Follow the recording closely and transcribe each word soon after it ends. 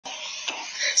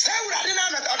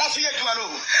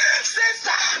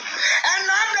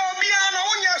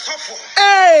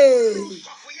Hey,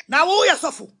 now who you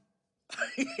suffer?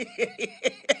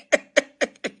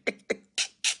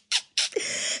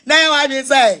 Now I just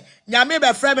say, nyame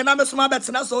be friend me na me soma bet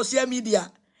na social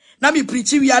media. Na me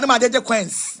preach wi na ma jeje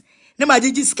queens. Na ma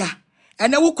jeje sika.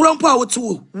 Ene wo krompo a wo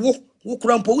to wo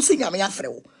krompo wo se nyame afre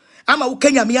wo. Ama wo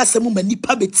kanya me asem ma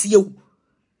nipa betie wo.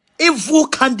 Evil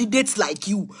candidates like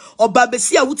you. Oba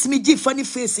besi a wutimi gi funny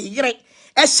face yire.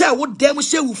 E hye wo dem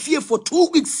hye wo fie for 2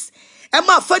 weeks. E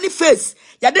ma funny face.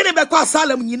 Ya de ne be kwa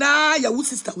asylum nyina ya wo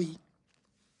sister we.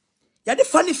 Ya de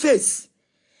funny face.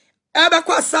 Ebe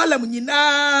kwa salam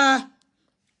nyina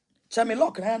chame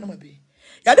lock na na mabe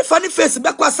ya de funny face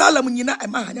be kwa salam nyina e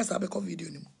ma hanya sa be ko video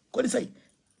nim ko ni say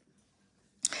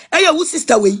eya wo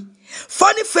sister we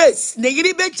funny face ne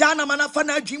yiri be jana mana fa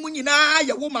na adwim nyina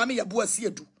ya wo Maame Yeboah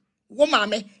Asiedu wo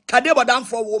maame kade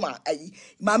bodamfo wo ma ayi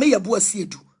Maame Yeboah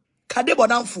Asiedu kade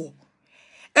bodamfo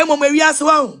e mo mawi ase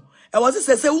wa ho e wo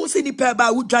se wo se ni pa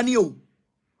ba wo dwane o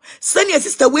senior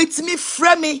sister wait me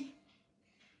frame me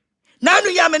Nanu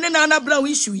ya mene na brown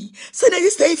issue. Say they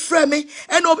stay frame me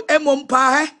and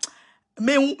emompa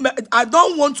me I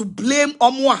don't want to blame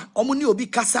omwa. Omuni obi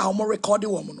kasa omo record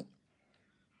woman.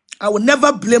 I will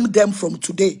never blame them from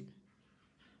today.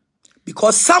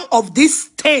 Because some of these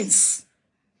things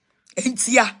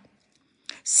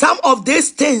some of these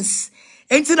things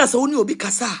obi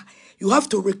kasa, you have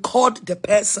to record the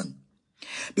person.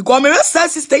 Because me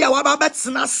sister ya wa ba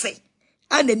betina say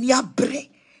and ni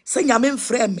abre say nyame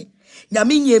frame me.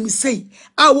 Nyami nyem say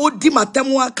I would di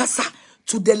matemu akasa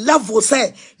to the level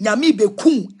say nyami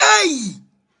bekum. Hey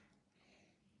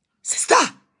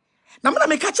sister, na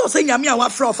me catch you say nyami awa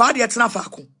fra of ade etena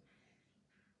faako.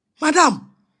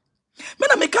 Madam, me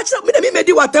na me catch me me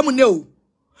di watemu ne o.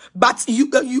 But you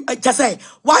just say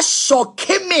what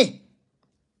shocking me?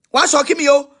 What shocking me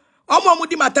yo? Omo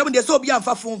di matemu de so obi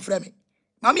amfa phone frame me.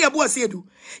 Maame Yeboah Asiedu,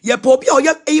 ye po obi o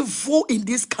ye evil in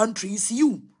this country is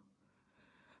you.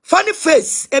 Funny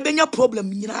face, ebenya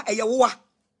problem nyina eye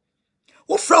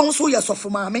wo fra ho so ye sofo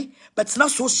maame but na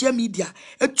social media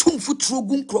etumfu tro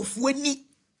gu nkrofo ani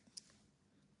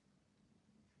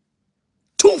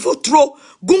tumfu tro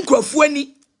gu nkrofo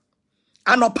ani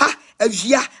anopa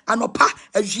avia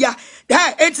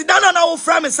enti na wo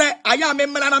fra me say aya me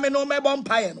mra na me no mebo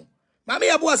mpae no Maame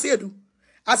Yeboah Asiedu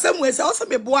asem we say o se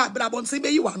me boa bra bonse be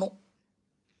yiwa no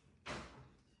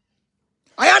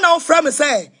aya na wo fra me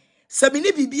say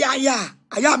Sabini bibi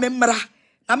aya me mra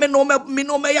na me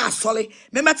no me ya asole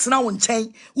me metena wo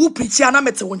nchen wo preach na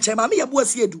mete wo nchen Maame Yeboah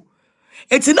Asiedu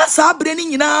enti na sa abre ni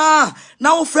nyina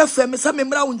na wo frefre me se me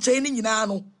mra wo nchen ni nyina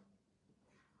no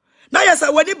na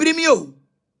yesa wani brimi o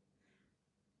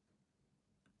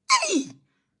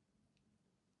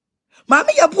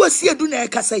Maame Yeboah Asiedu na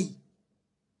ekasa yi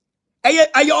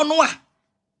eye ono a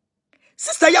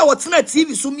sister ya wotena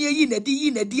TV so me yi na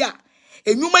di a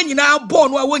enyuma nyina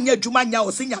born wa wonya adwuma nya o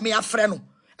se nyame afre no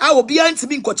a obi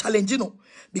antimi nko challenge no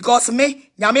because me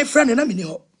nyame frɛ na me ni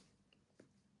ho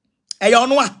eya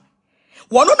ono a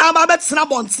wono na ba betena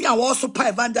bonte a wo so pa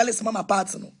evangelist mama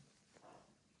part no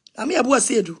Maame Yeboah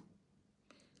Asiedu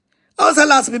also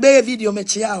last me be video me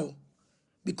chia o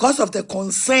because of the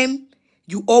concern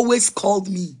you always called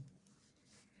me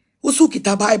usu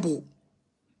kita Bible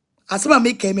asema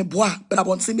me ke me boa but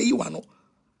bonte me yi wa no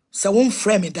se won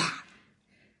frɛ me da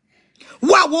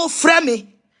wa wo frɛ me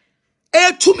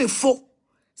e tu me fo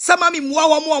sama me muwa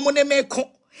wo mo ne me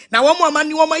ko na wo mo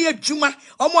amani wo ma ye dwuma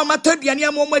wo mo amataduane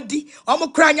am wo madi wo mo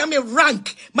kra nya me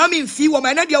rank ma me mfi wo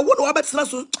ma na dia wo no abetena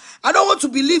so I don't want to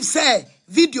believe say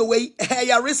video we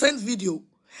your recent video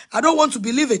I don't want to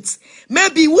believe it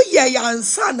maybe we ye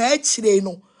ansa na akire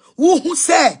no wo hu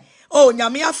say oh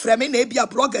nyame afrɛ me na e bia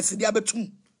bloggers dia betum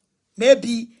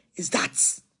maybe is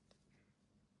that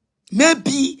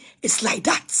maybe it's like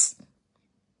that.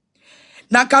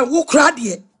 Na ka wo kra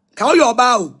de ka wo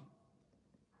yoba o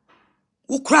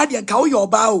wo kra de ka wo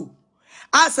yoba o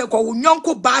ase ko wo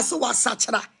nyonko ba se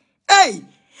wasachara eh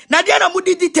na de na mu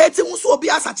dictate hu so obi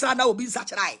asachara na obi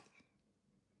nsachara ai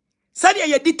say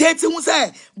ye dictate hu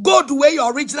say gold wey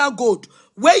your original gold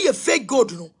wey your fake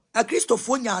gold no a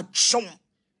Christopher nya chom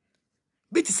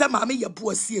bit say Maame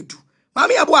Yeboah Asiedu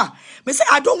Maame Yeboah me say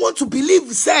I don't want to believe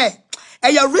say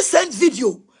a recent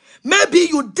video. Maybe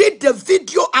you did the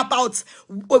video about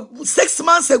 6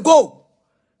 months ago.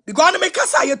 Because I make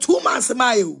us 2 months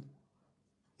mayo.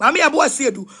 Maame Yeboah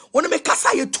Asiedu, when I make us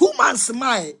 2 months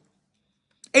my.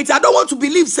 I don't want to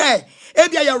believe say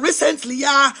maybe I recently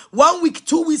 1 week,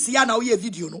 2 weeks now a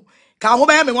video no. Can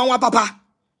home me one papa.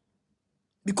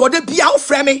 Because they be out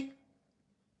frame me.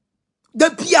 The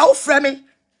Pia frame.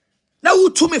 Now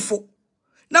who to me for?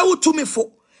 Now who to me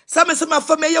for? Some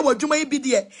family what you may be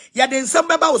there. Ya then some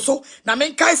baba so. Na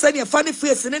men kai send your funny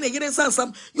face and then again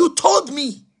some. You told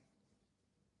me.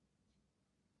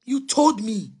 You told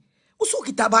me. Uso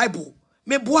kita Bible.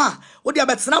 Me boa. Odi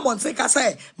abetsena bonse ka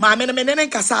say. Ma me ne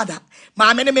kasada.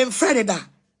 Ma me ne me mfrede da.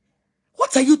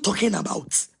 What are you talking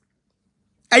about?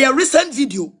 A recent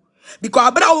video. Because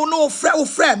abra wo no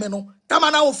frɛ me no.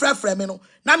 Tama na wo frɛ me no.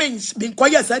 Na me bin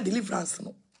quiet say deliverance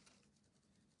no.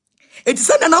 It is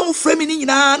said na wo frɛ me ni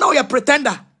nyina na wo ya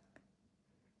pretender.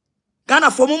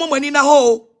 Ghana for momo mani na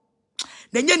ho.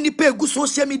 Na nya nipa egu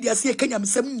social media se Kenya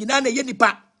mesem nyina na ye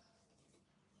nipa.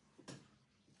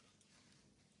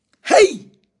 Hey,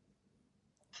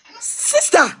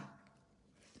 sister.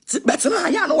 Better na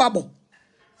ya no wabo.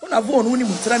 Una vo no ni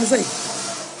mutira ni say.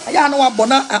 Aya no wabo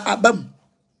na abam.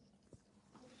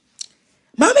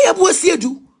 Maame Yeboah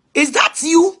Asiedu, is that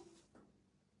you?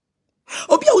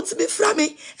 Obi a utimi fra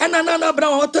me na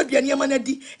bra wa to duane ma na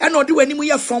di e na odi wani mu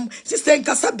ye from sister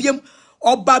nkasa biem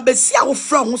oba besi a wo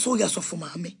fra ho so ye sofo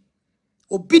maame.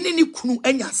 Obi ni kunu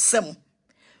anya asem.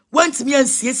 Wantimi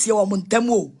ansiesie wo montam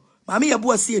o. Maame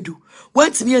Yeboah Asiedu,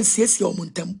 wantimi ansiesie wo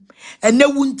montam. Ene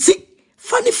wunti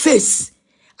funny face.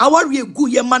 Awari egu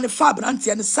ye manifa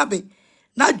brante ne sabe.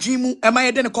 Na dwimu e ma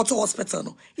ye de ne koto hospital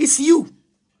no. It's you.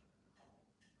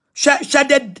 Share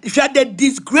the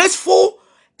disgraceful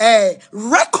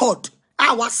record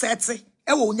I was setting.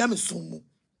 E wo nyame sumu.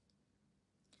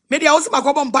 Media wo se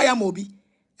makobo mpaya mobi.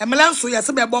 E melanso ye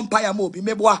se be bompaya mobi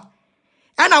meboa.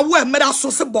 E na wo e meda so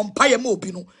se bompaya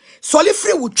mobi no. Soli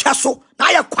free wo twa so na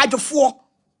ye kwadwofo.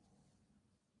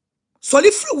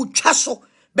 Soli free wo twa so.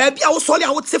 Baby a wo soli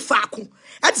a wo te faako.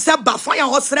 E te se ba fan ya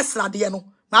ho sresra de no.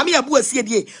 Maame Yeboah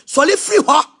Asiedu soli free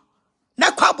ho.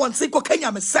 Na kwa bonse ko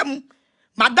Kenya mesem.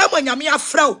 Madam anyame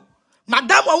afrɛ.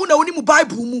 Madam a wona woni mu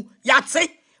Bible mu yate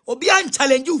obi an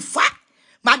challenge you fa.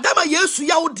 Madam Yesu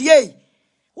ya wo die.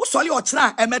 Wo soli o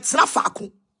kira e metena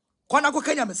faako. Kona ko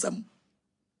Kenya mesem.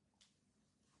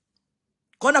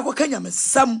 Kona ko Kenya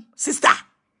mesem sister.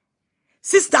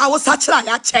 Sister wo sa kira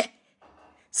ya che.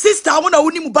 Sister wona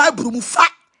woni mu Bible mu fa.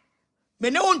 Me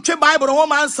ne won twe Bible no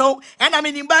man so and I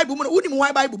mean in Bible mu woni mu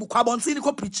why Bible bu kwa bonse ni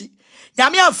ko preach.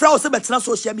 Nyame afrɛ wo se betena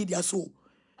social media so.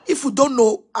 If you don't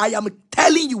know, I am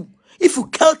telling you. If you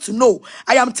care to know,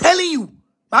 I am telling you.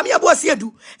 Maame Yeboah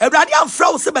Asiedu, Agradaa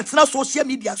amfra wo se betena social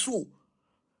media so.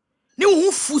 Ni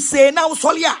wo fuse na wo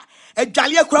sole a,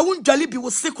 adwale akura wo ndwale bi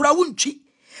wo se kura wo ntwi.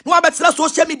 Na wa betena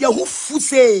social media wo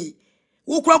fuse.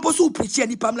 Wo kura mpo so preach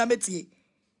ani pam na metie.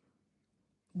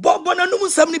 Bobo na num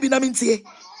nsam ni bi na mentie.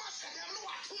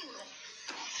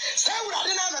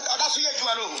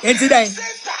 Enti dai.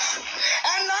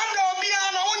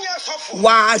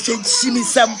 Wa she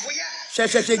chimisam. She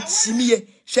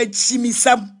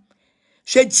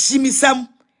chimisam.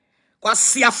 Kwa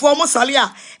siafo mo sale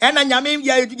a e na nyame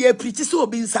ye preach so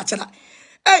obi nsachara.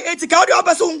 Enti ka odi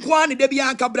obeso nko an de bia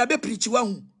anka bra be preach wa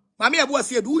hu. Maame Yeboah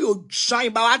Asiedu yo shine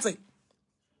bawate.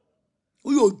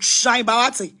 Uyo shine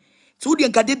bawate. Ti odi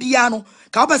anka de bia no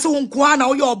ka obeso nko an na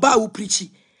wo ye oba wo preach.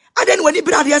 Ade ne wani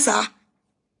brade sa.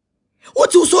 Wo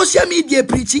ti social media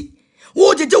preach.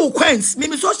 Wo jeje wo queens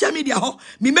me social media ho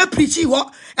me preach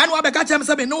ho and wa be ka chem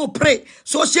say me no pray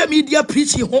social media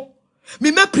preach ho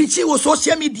me preach wo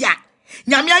social media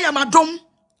nyame ayamadom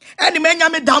and me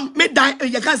nyame dam me dan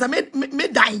ye kan say me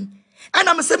dan and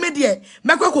am say me de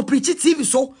me kwa preach TV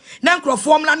so na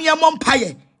nkrofo m na ne yemo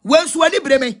mpaye wensu ani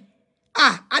bre me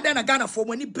ada na Ghana for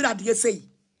money brad ye say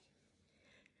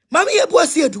Maame Yeboah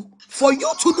Asiedu for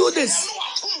you to do this.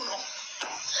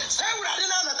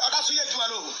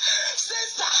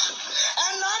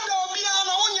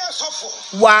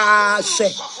 Wow, she.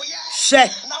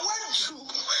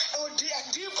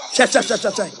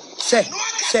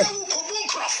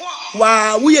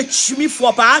 Wow, we a chimmy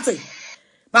for party.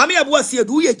 Maame Yeboah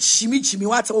Asiedu, we a chimmy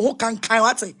what who can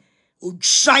what o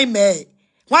shine me.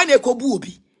 Why ne kobu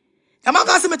obi? Am I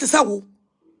going to say wo?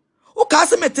 O ka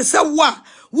se me te se wo a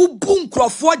wo bu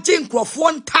nkrofo je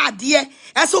nkrofo ntade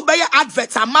eso be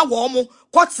advert ama wo mo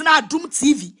kwotena Adum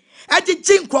TV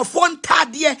eje nkrofo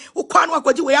ntade ukwanu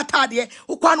akwaji we atade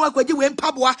ukwanu akwaji we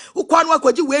mpaboa ukwanu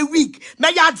akwaji we wig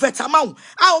me ya advert ama wo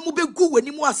a wo be gu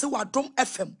wani mu ase wa Adum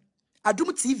FM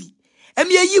Adum TV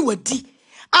emi yi wadi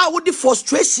a wo di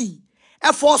frustration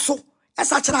e for so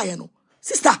esa kira ye no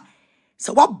sister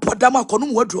se wa bodam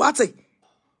akonum wadro ate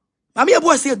Maame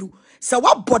Yeboah Asiedu se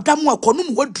wa bodam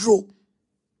akonum wadro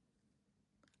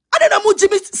adena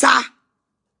mujimi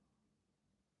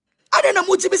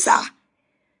sa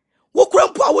wo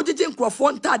krampo a wo jeje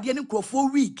nkrofo ntade ne nkrofo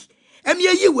week emi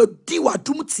yi wadi wa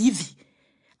Adum TV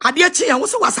Adia chi and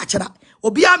was achera.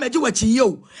 Obia meji wachi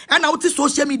yo. And out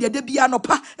social media de bia no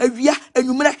pa awia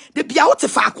enwumre de bia wote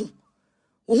faako.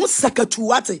 Wo hu sakatu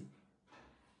wate.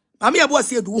 Maame Yeboah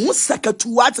Asiedu wo hu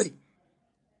sakatu wate.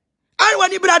 Ai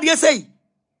wani brade say.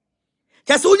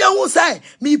 Kese unya hu say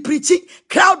me preaching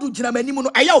crowd gina manimu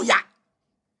no eya oya.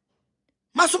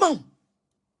 Masoma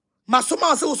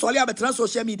se wo sole abetra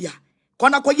social media.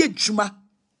 Kona koye djuma.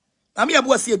 Maame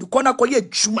Yeboah Asiedu kona koye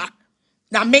djuma.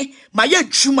 Na me ma ye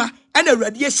djuma ena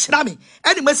awrade ye hyira me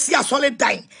ena masi asole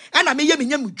dan ena me ye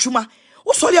menyam djuma.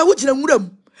 Wo sole a wo gina nwuram.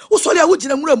 Wo sole a wo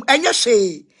gina nwuram enye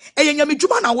hwe. Eye nyam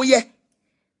djuma na wo ye.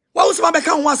 Wa wo se ma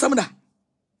beka ho asam da.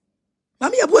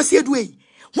 Maame Yeboah Asiedu e.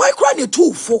 Why cry ne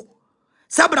tuufo?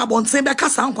 Sabra bonsen beka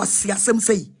san kwase asem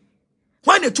sei.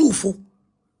 Why ne tuufo?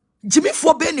 Jimmy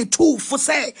for be ne tuufo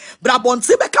say bra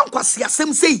bonsen beka kwase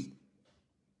asem sei.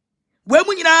 We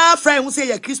mu nyina friend hu say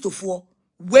ya Christopher.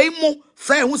 We mu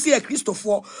friend hu say ya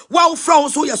Christopher. Wa wo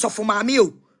friend so ya sofo maame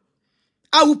o.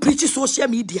 A wo preach social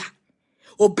media.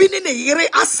 Obi ne ne yere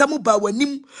asem ba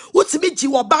wanim. Wotimi gi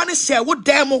wo ba ne hye wo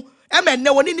dan mu. Emenne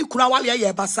woni ni kura wale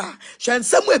ye basa. Hwe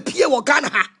nsem apie wo Ghana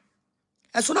ha.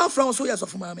 Eso now friend so ya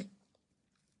sofo maame.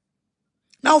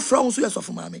 Now friend so ya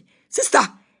sofo maame. Sister,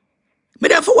 me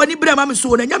dem fo wani bra maame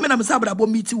so na nya me na me sa brabo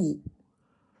meeti wo.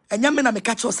 Enya me na me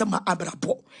catch ose ma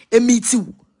abrabo e meeti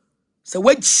wo. Se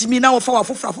wagimi na wo fa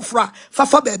wafofra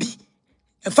fa baby.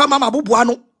 E fa mama boboa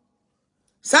no.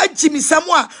 Sa jimi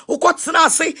samu a wo kotena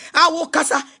ase a wo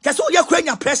kasa kese wo ye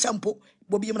kwanya pressure mpo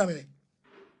bobi na me.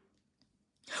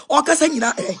 O kasa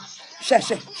nyina she.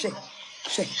 Say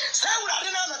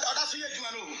urade na oda so ye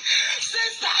djuma no.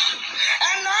 Sister,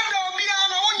 and na do obi na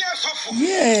wonye sofo.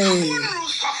 Yeah.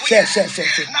 She.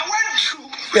 Na wan true.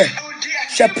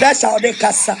 She pressure de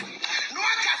kasa.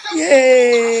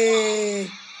 Yeah.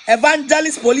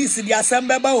 Evangelist police the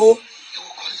assembly ho.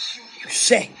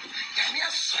 She.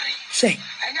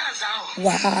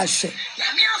 Wow, she.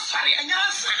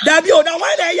 Dabi o na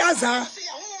why na yaza?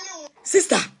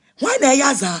 Sister, why na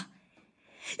yaza?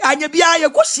 Anya bia ye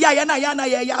kosia ye na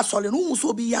ye asole no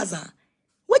so bi yaza.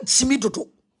 What Jimmy dodo?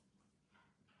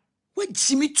 What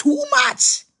Jimmy too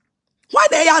much? Why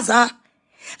na yaza?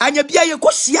 Anya bia ye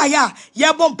kosia ya ye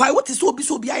bompai what is so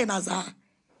bi aye naza?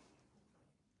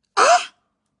 Ah?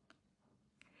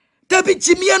 Dabi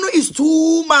Jimiano is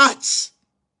too much.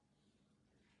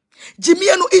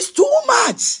 Jimiano is too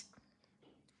much.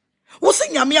 What's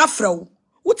in Yami Afro?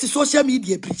 What is social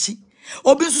media preaching?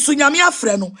 Obi susu Yami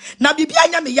Afro no. Na bibi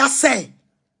anya me ya say.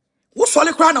 Wo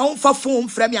sole kra na onfa phone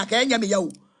frɛ me aka anya me ya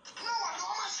o.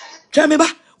 Tell me ba,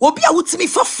 obi a wutimi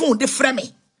fa phone de frɛ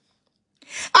me.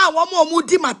 Ah, wo mo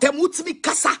di matem wutimi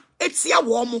kasa etia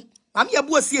wo mo. Maame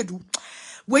Yeboah Asiedu.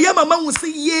 We ya mama hu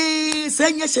say ye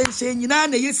senya hyenhyen nyina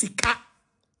na yesika.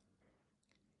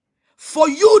 For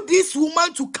you this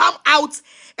woman to come out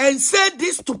and say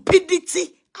this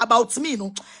stupidity about me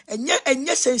no. Enye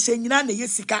hyenhyen nyina na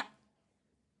yesika.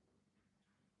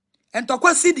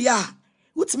 Entokwa sidia.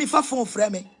 Wutimi fa phone frɛ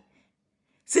me.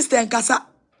 Sister nkasa.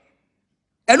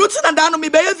 Enuti na dano me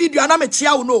be video na me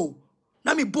chia wo no.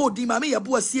 Na me boldin Maame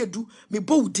Yeboah Asiedu me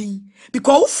boldin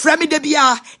because wo frɛ me de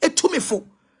bia etu me fo.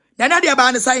 Na na de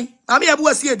ba ne sai Maame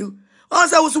Yeboah Asiedu. On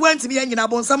say wo so wantimi anyina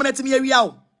bonsam na timi awia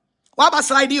wo. Wa ba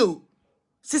slide o.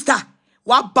 Sister,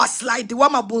 wa ba slide wa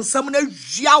ma bonsam na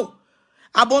awia wo.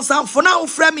 Abonsam fo na wo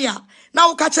frɛ me a na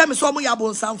wo ka che me so mo ya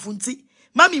bonsam fo nti.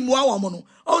 Mami muwa wo mo no.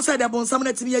 On say de bonsam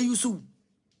na timi ayusu.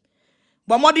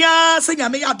 Bomodia se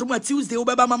nyame ya dom Tuesday wo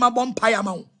beba mama bompa ya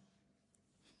ma wo.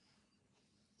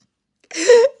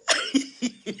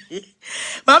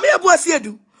 Maame Yeboah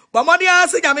Asiedu. Bomodia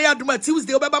se nyame ya dom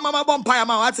Tuesday wo beba mama bompa ya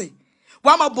ma wo ate.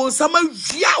 Wa ma bonsama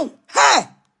wiaw. He.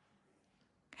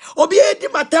 Obi edi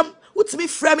matam utimi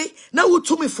frɛ me na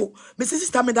wutumi fo. Mrs.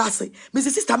 Sister me da ase.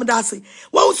 Mrs. Sister me da ase.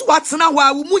 Wa wo so watena ho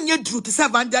a wo munye duru to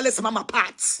evangelist mama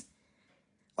part.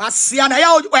 Wasia na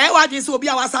ya wa dwen se obi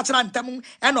a wasachira ntem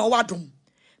e na owadom.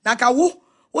 Na ka wo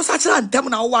sachira ntem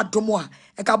na owadom a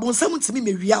e ka bonsam ntimi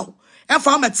mewia wo. E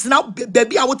fa matena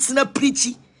baby a wotena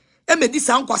preachi e medi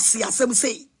san kwase asem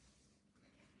sei.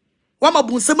 Wa ma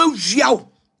bonsam awia wo.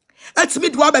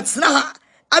 Atimi de wa betena ha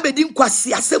abedi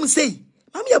nkwase asem sei.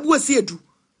 Maame Yeboah Asiedu.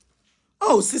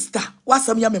 Oh sister,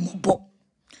 wasam ya memobo.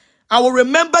 I will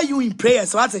remember you in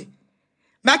prayers, what say?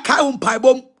 Maka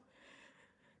Bible.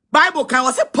 Bible can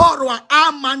was a Paul or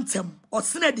Amantem or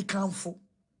Sinedi Canfo.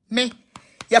 Me,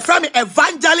 your friend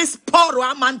evangelist Paul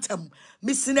or Amantem,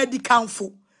 Miss Sinedi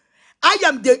Canfo. I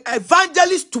am the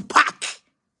evangelist to pack.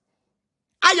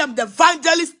 I am the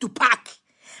evangelist to pack.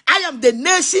 I am the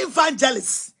nation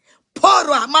evangelist.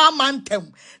 Paul or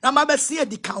Amantem. Na mabesi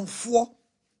di Canfo.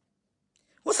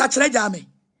 What's a treasure me?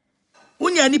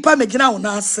 Unya nipa megina wo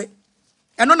na ase.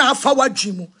 Eno na afa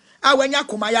wadwimu. A wanya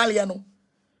koma yale no.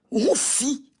 Wo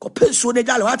fi ko penso ne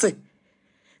jale wate.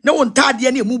 Na won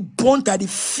tade ne mu bonta de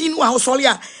fi no a sole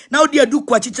a na wo de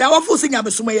aduku achichira wo fo se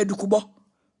nyamesoma ya dukubo.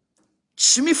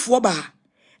 Chimifo ba.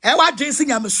 E wadwen se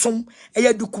nyamesom e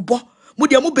ya dukubo. Mu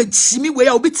de mu be chimi we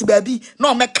ya obiti baabi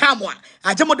na o meka mo a.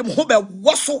 Aje mo de mo ho be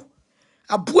woso.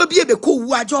 Aboa bi e be ko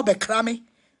wu aje obekra me.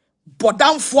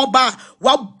 Bodamfo ba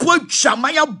wa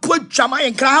bojamaya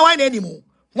nkra ha na animu.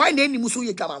 Why na animu so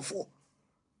ye gamanfo?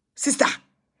 Sister,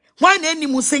 why na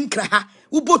animu se nkra ha?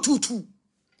 Ubo tutu.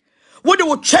 What they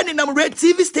were training nam red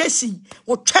TV station.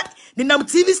 What check the nam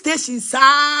TV station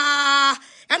sa.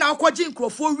 And I'll quote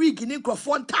microphone rig in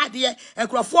microphone tadie and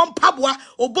microphone pabwa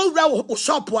obo ra o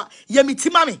shopwa yemiti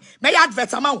mami may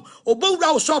advert amount obo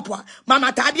ra o shopwa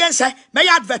mama tadie say may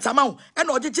advert amount and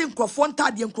oje microphone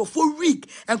tadie microphone rig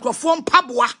and microphone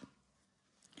pabwa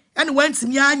and went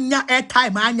me anya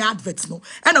airtime anya advert no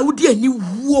and I would dear new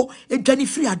wo a Jenny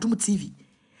free adum TV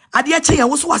ade a chain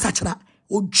was achara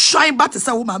o join back to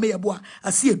say Maame Yeboah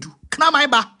Asiedu kna my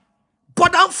ba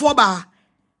bodam for ba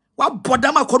wa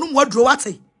bodam akonum wadro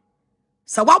wate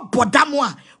sa wa bodam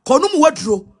a konum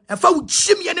wadro e fa wo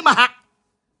chimye ne maha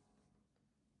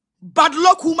bad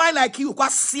luck woman like you kwa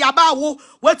siaba wo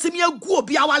watimi agu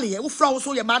obi awale wo fra wo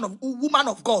so ye man of woman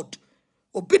of God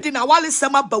obi di na wale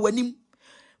sema ba wanim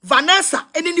Vanessa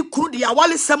eni ni kunu di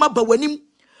awale sema ba wanim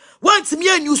wantimi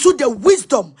anyusu the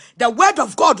wisdom the word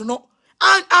of God no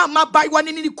ama bai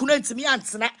wani ni kunu ntimi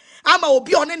antena ama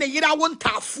obi one ne yira wo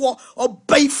ntafo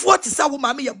obaifo te sa wo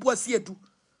Maame Yeboah Asiedu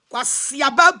kwa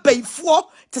siaba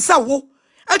baifo te sa wo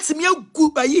atimi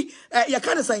agu bayi ya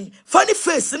kan say funny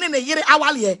face ne yire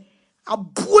awale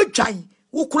abuo dwan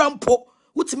wo kurampo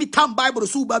wutimi tam bible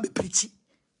so ba be preach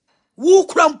wo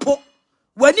kurampo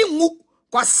wani ngu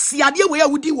kwa siade we ya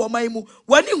wudi wo man mu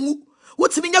wani ngu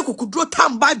wutimi nya kokudro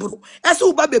tam bible ese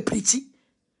wo ba be preach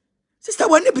sister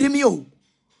wani brimi o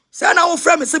say na wo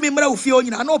frɛ me se me mra wo fie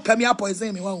onyina na opɛ me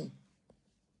apoison me wan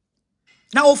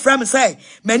na wo frɛ me say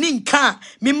mani nka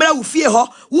me mra wo fie ho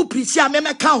wo preach a me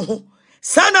meka ho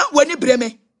say na wani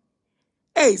breme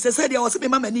eh say dia wo se me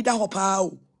mama ni da ho pa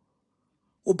o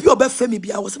obi obefe me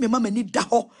bia wo se me mama ni da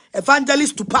ho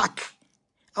evangelist to park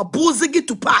abuzigi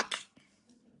to park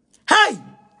hey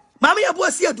Maame Yeboah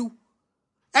Asiedu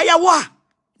eya wo a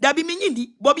da bi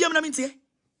menyindi bobi am na mentie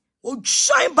o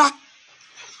shine back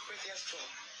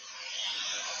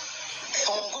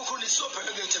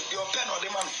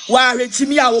wa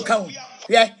rechimi a wo kan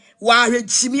ye wa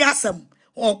rechimi asem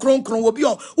on kronkron obi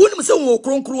o wonim se wo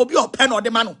kronkron obi o pe na ode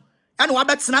ma no ene wa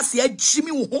betena se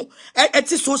agimi wo ho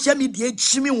eti social media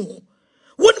agimi wo ho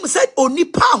wonim se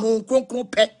onipa ho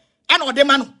kronkron pe ene ode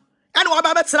ma no ene wa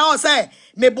betena o se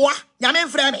meboa nyame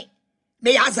mfrɛ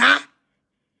me yaza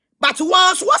but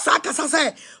once was akasa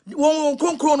se wo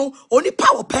kronkron no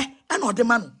onipa wo pe ene ode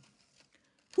ma no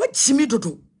wa gimi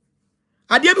dodo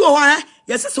ade bi wo ha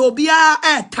yes se obi a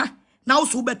eta na wo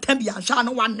so betam bia hwa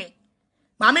no wanne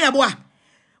Maame Yeboah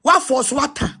wa force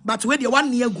water but we dey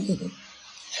one near go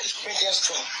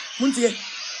muntie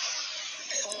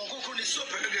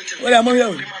wala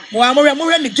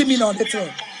mo ni Jimmy no de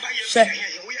to she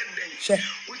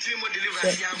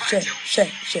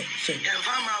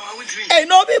hey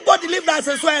no be body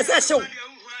deliverance so I say show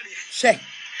she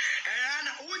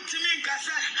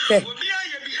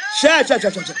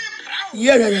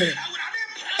yeah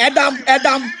Adam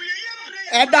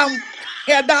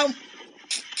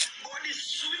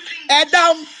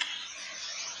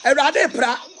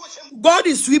pra God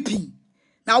is sweeping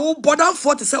now wo bodam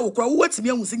for to say wo kra wo wetimi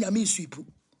ehun se nyame sweep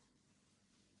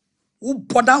wo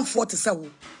bodam for to say wo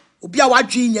obi a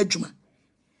wadwen nya dwuma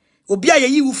obi a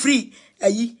yeyi wo free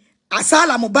ayi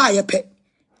asala mo ba ye pe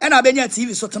e na benya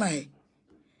TV so tena he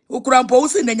wo kra mpo wo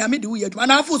se na nyame de wo ye dwuma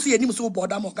na afo so ye nim so wo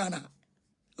bodam o kana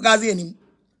o gaze enim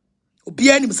obi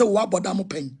a nim se wo bodam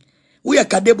pen wo ye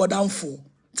kade bodam fo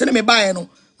tene me ba ye no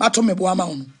mato me bo ama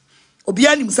wo obi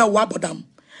a nim se wo bodam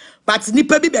but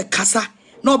nipa bi be kasa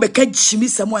na obeka jimi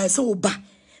semo aye se wo ba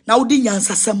na wo di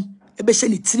nyansasem e be hye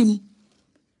ne tirim.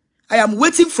 I am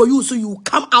waiting for you so you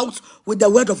come out with the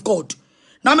word of God.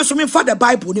 Now me so me for the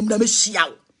Bible nim na me hia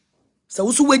wo se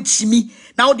wo so wa jimi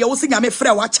na wo de wo se nyame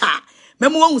frɛ wa cha me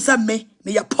mo hu se me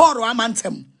ye Paul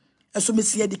amantem eso me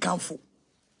sie di kanfo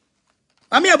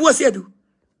Maame Yeboah Asiedu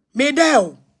me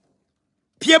del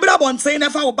pie bra bonten na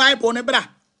fa wo Bible ne bra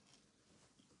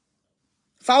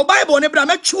fa wo Bible ne bra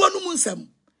me twa no mu nsam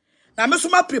na me so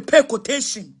ma prepare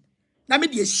quotation na me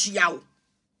de hia wo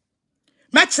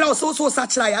me kira so sa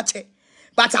kira ya che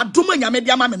but adoma nyame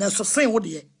de ama me na so sen wo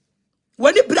de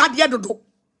wani bra de dodo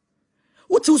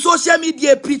What to social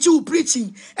media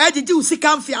preaching. Edi di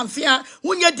usika mfia.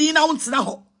 Wunye di na untena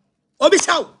ho. Obi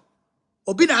shaw.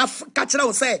 Obi na kachira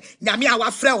wo say nyame a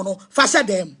wafrɛ wo no fa hye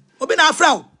dem. Obi na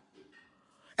afrɛ wo.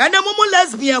 Ene momo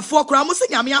lesbian for kra mo se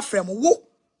nyame afrɛ mo wo.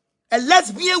 A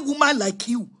lesbian woman like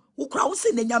you. Wo kra wo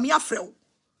se nyame afrɛ wo.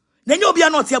 Na nya obi a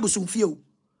not abusumfie wo.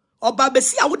 Oba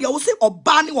besi a wo de wo se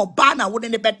oba ne oba na wo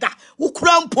ne beda. Wo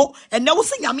kra mpo ene wo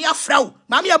se nyame afrɛ wo.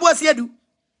 Maame Yeboah Asiedu.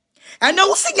 Ene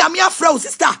wo se nyame afrɛ wo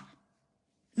sister.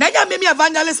 Na nya me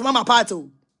evangelist mama part o.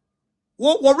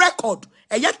 Wo record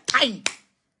eye time.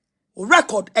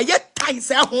 Record eye time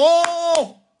say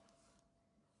ho.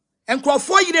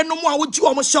 Enkrofo yire no mu a wo gi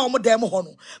omo hye omo dem ho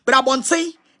no. Bra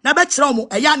bonten na be kire omo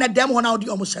eye na dem ho na wo di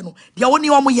omo hye no. De wo ni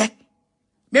omo ye.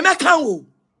 Me meka o.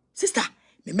 Sister,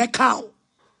 me meka o.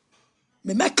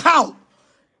 Me meka.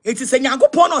 It is a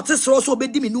Yankopon not so be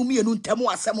me no me no ntemu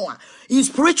asem a. In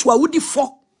spiritual would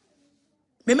for.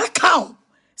 Me meka.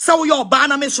 So your ba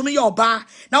na me so me your ba.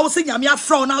 Now we say nyame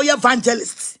afro now you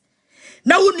evangelist.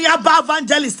 Now we ba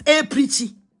evangelist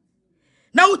preachy.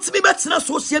 Now it's me betina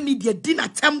social media dinner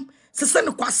tem sese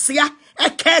no kwasea e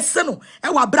kese no e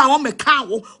wa bra wo meka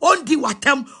wo ondi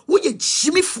watem wo ye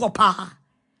jimi fo pa.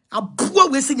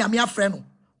 Aboa we say nyame afre no.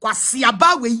 Kwasea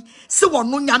ba we se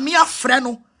wono nyame afre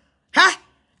no. He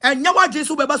enya wa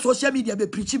jesu beba social media be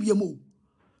preach bi mo.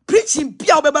 Preaching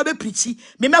bia beba be preach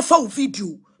me mefa wo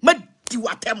video me di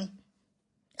watem.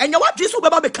 Enya wa jesu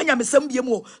beba be kanya mesam bi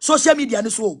mo social media ne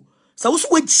so. Sa wo so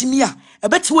wajimi a e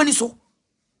beti wani so.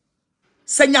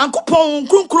 Se Nyankopon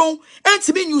kronkron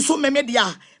entimi nyuso meme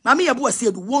dia Maame Yeboah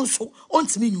Asiedu won so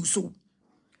ontimi nyuso.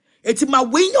 Eti ma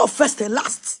win your first and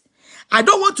last. I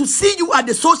don't want to see you at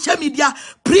the social media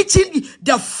preaching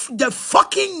the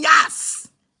fucking yes.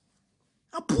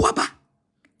 Apuaba.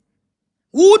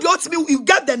 Who do you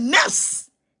get the nerves?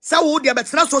 So who the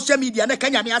better social media na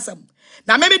kanya me asem.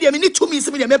 Na me de me need 2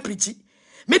 minutes me de me preach.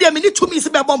 Me de me need 2 minutes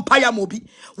be bompire mobi.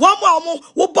 One more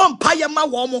wo bompire ma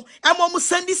wo mo. E mo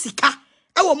send sika.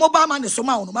 E wo mobile man so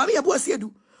ma wo. Maame Yeboah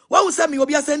Asiedu. Wo say me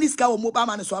obi send sika wo mobile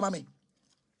man so ama me.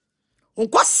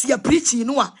 Onkwase preaching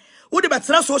no a wo de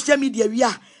better social media wi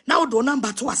a na wo do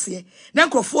number to ase. Na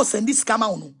nkrofo send sika ma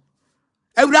wo no.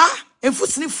 Ewura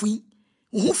enfusini fui.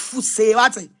 Who say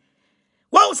what?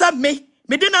 What was me?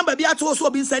 Me the number be at also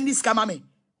been send this camera me.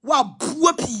 Wow,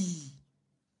 whoopee.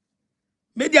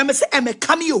 Me dia me say me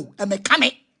cameo, me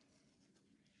kame.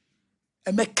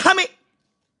 Me kame.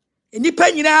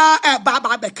 Nipa nyina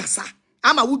ba bekasa.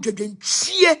 Ama wo dwedwen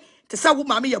chie te say wo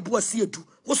Maame Yeboah Asiedu.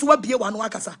 Wo so wa bie wano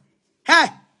akasa. He,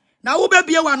 na wo be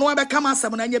bie wano abeka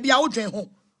masem na nya bia wo dwen ho.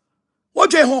 Wo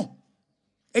dwen ho.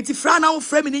 Enti fra na wo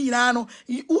fra me ni nyina no,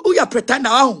 wo ya pretender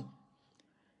wa ho.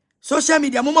 Social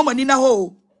media mama mani na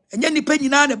ho. Enye nipa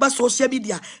nyina na ba social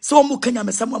media. So mu kanya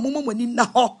mesam mama mani na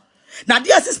ho. Na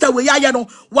dear sister we ya no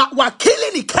wa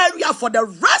killing the career for the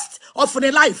rest of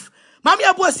the life. Maame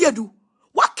Yeboah Asiedu,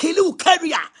 wa killing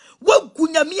career. Wa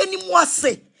gunyame ani mu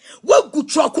ase. Wa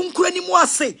gutro konkro ani mu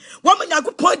ase. Wa ma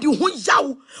Nyankopon di ho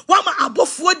yaw. Wa ma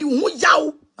abofo di ho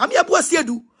yaw. Maame Yeboah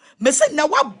Asiedu, me say na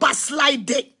wa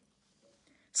backslide.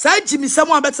 Sa jimi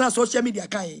samo abetna social media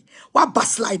kan. Wa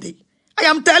backslide. I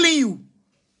am telling you.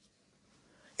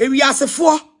 If we are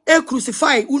for a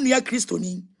crucify unuya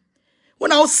Christoni.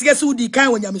 When I was serious with the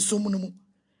kind when Yamisumumu.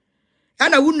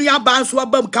 And I wouldn't ya bounce to a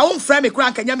bum, count frame a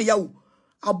crank and yammy.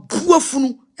 A poor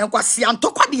funu and quasi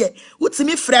antokwa dear. What's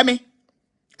me frame?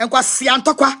 And quasi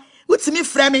antokwa. What's me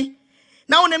frame?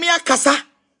 Now on a casa.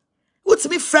 What's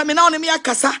me frame now on a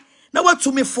casa? Now what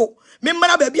to me for? Member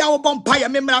baby our bumpire,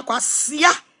 member quasia.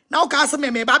 Now casa me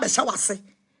baby shall say.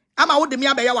 Ama wo de me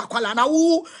abeya wakwala na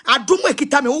wo adom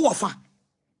ekita me wo wofa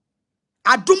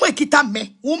adom ekita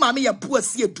me wo Maame Yeboah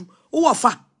Asiedu wo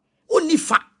wofa oni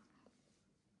fa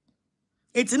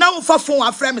etina wo fa fon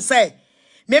afrɛ me sɛ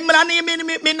me mra ne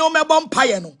me no me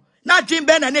bompaye no na adwen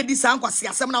be na na di san kwase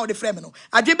asɛm na wo de frɛ me no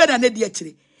adwen be na na di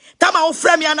akire tama wo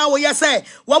frɛ me ana wo yɛ sɛ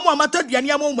wo mo amata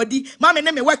duane am wo madi ma me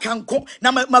ne me weka nko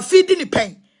na ma feed ni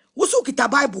pen wo so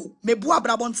kita Bible me bo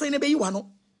abrabonsen ne be yi wa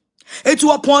no.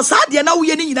 Etu upon sad dia na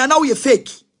uye ni nyina na uye fake.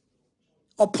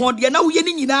 Upon dia na uye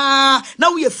ni nyina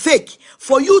na uye fake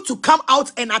for you to come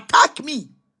out and attack me.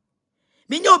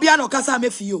 Minyo bia no kasa me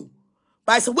fio.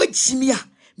 By say we jimia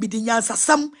me di nyansa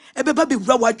sam ebeba be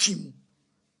wura watwim.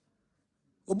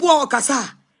 Obu o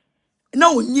kasa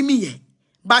na onyimi ye.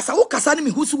 Ba sa wo kasa ni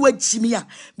me husu wa jimia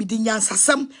me di nyansa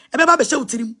sam ebeba be hye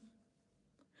utirim.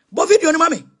 Bo video ni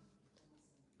mame.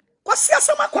 Kwasi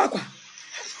asam akwa.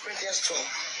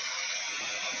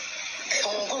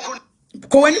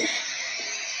 Koweni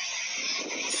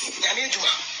nyame adwuma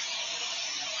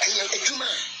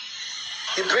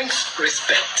It brings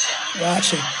respect.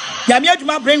 Watch it. Nyame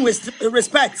adwuma bring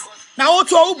respect. Na wo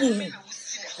to obu.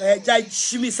 Jai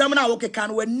shimi samna wo keka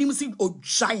no anim si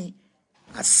odwan.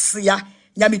 Asia.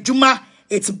 Nyame adwuma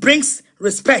it brings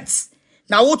respect.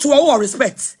 Na wo to wo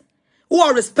respect.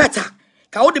 Wo respecter.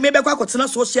 Ka wo de me be kwa kotena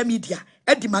social media.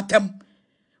 Edi matem.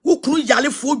 Wo kunu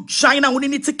yalefo dwan na wo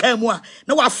ni tika mu a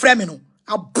na wa frɛ me no.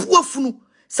 Abuafunu.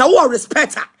 Sa wo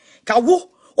respecter. Ka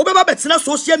wo obeba betena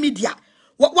social media.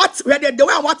 What the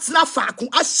way I what's not faku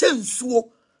I shen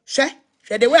suo. She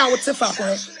the way I would say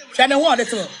faku. She no one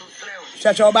little. She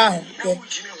ba.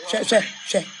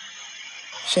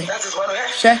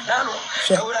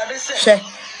 She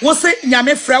what's it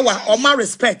nyame frewa or my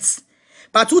respect.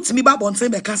 But to me back on say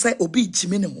me can say obi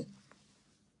jimino.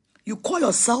 You call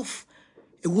yourself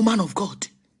a woman of God.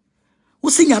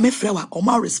 What's it nyame frewa or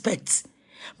my respect.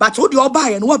 But what you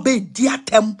buy and what be dear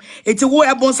tem it's a way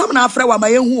upon some na frewa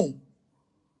my own.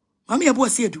 Maame Yeboah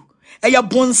Asiedu eya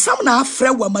bonsam na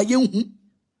afrɛ wa ma yenhu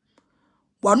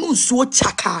wanu nsuo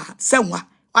chaka senwa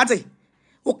ade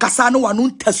wo kasa no wanu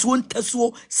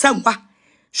ntasuo senwa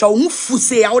hwa wo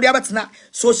fuse a wo de abetena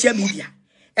social media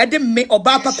ede me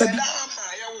oba papa bi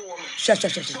sha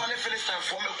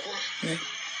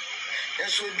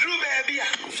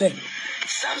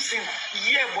something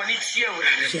yeah bonity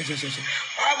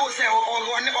Bible say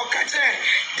o kache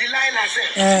Delilah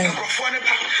say microphone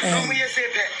pa no me say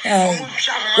pe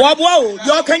wo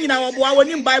yo kan nyina wo boa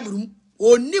wonim Bible mu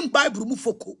onim Bible mu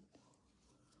foko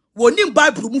wonim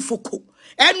Bible mu foko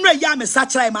enra ya me sa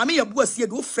krai Maame Yeboah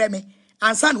Asiedu wo frɛ me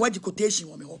ansa na waji quotation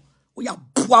wo me ho wo ya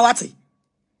boa wate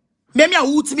me a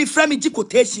wo timi frɛ me ji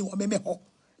quotation wo me ho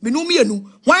me no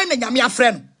mienu hwan na nyame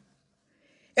afrɛ no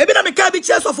ebi na me ka bi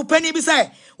chest of penny bi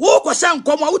say wo ko hye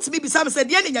nkom a wutimi bi say me say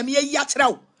de ne nyame yi a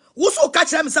kire wo so ka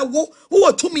kire me say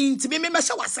wo to me ntimi me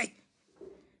hye wase.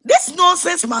 This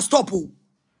nonsense must stop. Who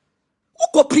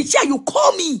go preach here? You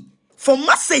call me for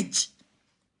message.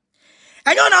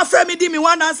 And you know, friend me di me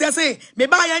one answer say me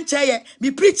buy and chair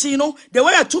me preaching, you know, the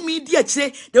way I to me dear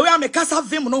say the way I make casa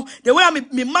vim, no, the way I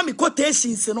me mommy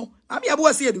quotations, you know. Maame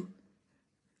Yeboah Asiedu.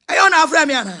 And you know, friend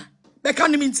me ana be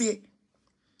can mean say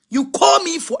you call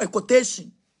me for a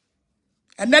quotation.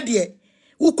 And that day,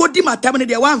 who could di my time in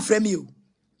the one frame you?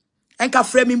 And ka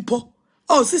frame him po.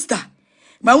 Oh, sister,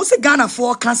 my who say Ghana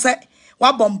for cancer,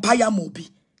 what bompire mobi.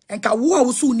 And ka wo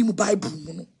a so ni mu Bible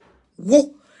no.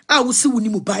 Wo a wo se wo ni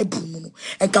mu Bible no.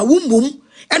 And ka wo mum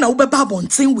and a wo beba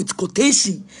bonten with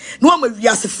quotation. No am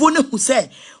wiasefo ne who say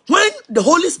when the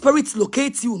Holy Spirit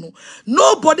locates you, no,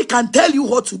 nobody can tell you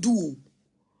what to do.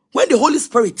 When the Holy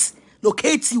Spirit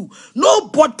locates you,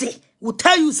 nobody will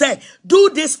tell you, say, do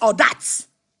this or that.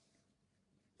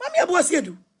 Maame Yeboah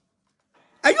Asiedu,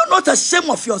 are you not ashamed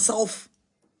of yourself?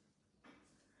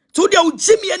 Today,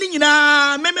 Jimmy and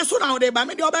Nina, meme so now de ba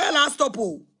me de obey last stop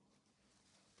o.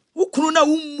 Wo kunu na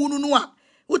wo munu no a,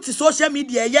 wo ti social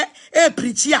media ye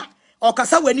preach ya. O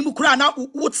kasa wani mu kura na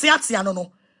wo tia no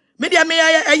no. Me de me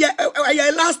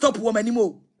ye last stop wo mani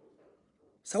mo.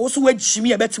 Sa wo so wa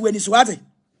Jimmy e beti wani so ade.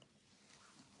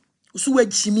 Wo so wa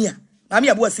Jimmy a, Maame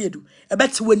Yeboah Asiedu, e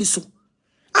beti wani so.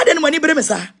 Ade no mani bere me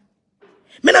sa.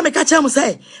 Me na me ka cha mo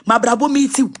say, ma brabo mi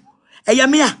ti. Eya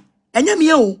me a, enya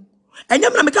me o. And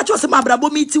yam na me catch us my brabo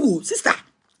meet you, sister.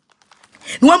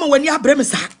 No one when you have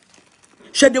bremsa.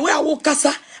 Shed the way I walk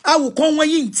casa, I will come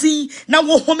way in tea, now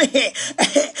walk home here.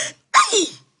 Hey,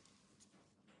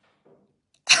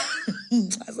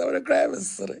 I saw the crime.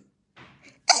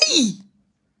 Hey,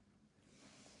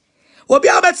 what be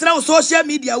about now social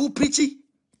media who preachy?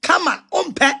 Come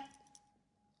on, pet.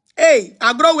 Hey,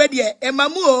 I grow with ye, and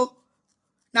mamu.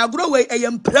 Now grow away a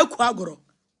young prequagro.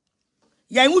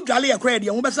 Yang would jolly a credit,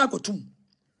 and Ubasa go to.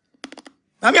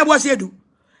 Maame Yeboah Asiedu.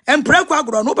 And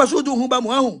prequagro, no person do whom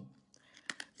I'm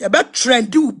you bet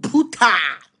trend do bruta.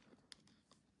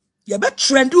 You bet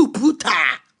trend do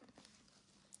bruta.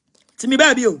 To me,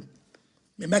 baby, you.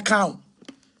 Me count.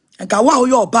 And ka wow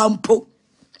your bampo.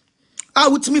 I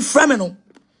would to me fremeno.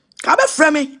 Ka be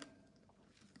freme.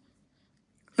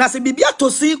 Na se bibia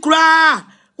to see kra.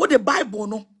 What the Bible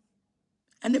no.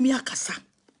 And me akasa.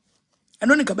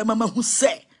 And only ka be mama who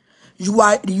say you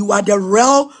are the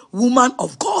real woman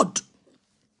of God.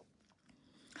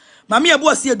 Maame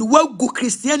Yeboah Asiedu wo go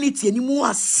Christianity animu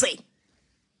ase.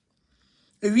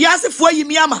 Wiase fo yi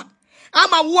mi ama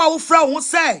wo a wo fra wo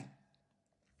say.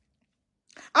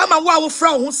 Ama wo a wo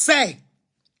fra wo say.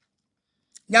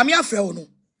 Nyame afra wo no.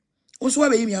 Wo so wa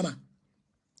be yi mi ama.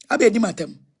 Abe di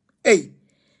matem. Hey,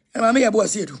 Maame Yeboah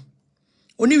Asiedu.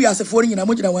 Oni wiase fo nyina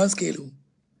mo gina one scale.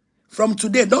 From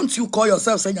today, don't you call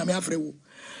yourself say Nyame afra wo.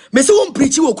 Me se won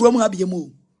preach wo kuro mu abie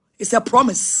mu. It's a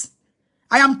promise.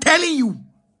 I am telling you.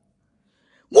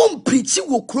 Won preach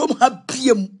wo krom ha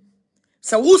biem.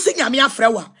 Se wo se nyame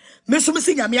afrɛ wa. Me so me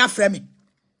se nyame afrɛ me.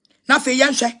 Na fe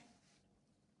yenhwe.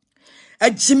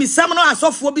 Ajimisam no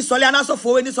asofo bi sole ana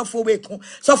asofo we ni sofo we ku.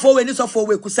 Sofo we ni sofo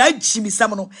we ku. Sa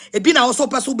ajimisam no ebi na wo so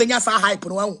pɛ so benya sa hype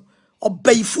no wa.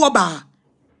 Obayifo ba.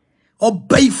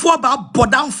 Obayifo ba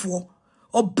bodamfo.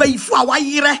 Obayifo a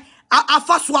wayere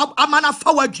afa so amana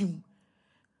fa wadwum.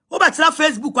 Obatira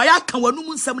Facebook wa ya kan wanum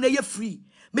nsam na ye free.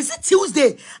 Me say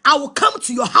Tuesday I will come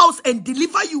to your house and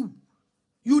deliver you.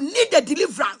 You need a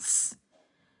deliverance.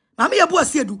 Maame Yeboah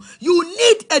Asiedu, you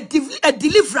need a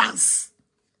deliverance.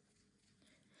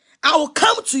 I will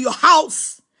come to your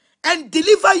house and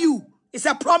deliver you. It's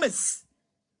a promise.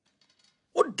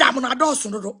 O damn na do so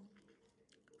no.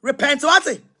 Repent what?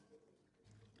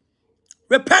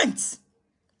 Repent.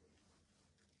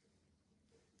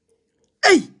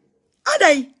 Hey,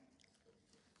 Adai.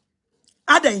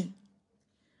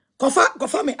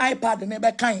 Kofa me iPad na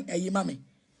be kan ayi mame.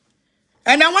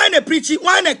 And then why they preach it?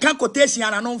 Why they can quotation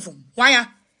and anon from? Why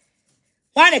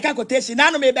they can quotation?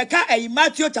 Now me be kan ayi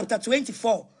Matthew chapter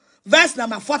 24, verse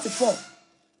number 44.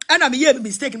 And I'm here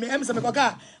mistaken me. I'm saying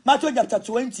Matthew chapter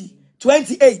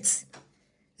 28.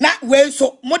 Na we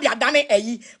so mo dia dane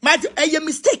ayi Matthew ayi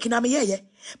mistake na me here.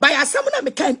 By asam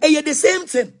me kan ayi the same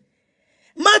thing.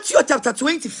 Matthew chapter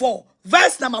 24,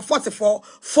 verse number 44,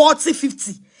 40,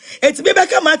 50. It's me back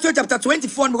Matthew chapter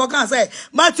 24, and we can say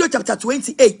Matthew chapter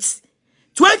 28,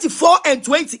 24 and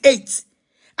 28.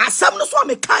 As some no so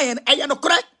me kayen e no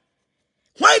correct.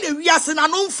 Why the we are saying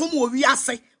anon from we are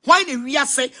say? Why the we are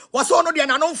say was so no the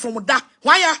anon from that?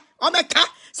 Why ya o me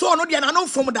ka so no the anon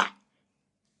from that?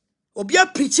 Obi a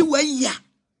preaching when ya.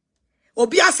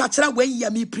 Obi a sachira when ya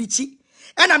me preaching.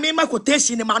 And I mean my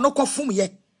quotation in my no kofum ye.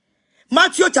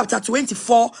 Matthew chapter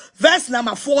 24, verse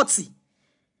number 40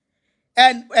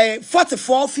 and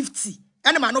 44, 50.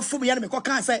 And I'm not from me,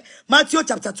 can say Matthew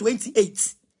chapter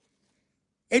 28.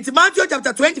 It's Matthew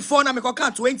chapter 24, and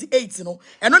I'm 28, you know.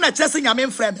 And on a chasing your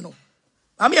main friend, you know.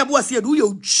 Maame Yeboah Asiedu,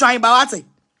 you shine bawate.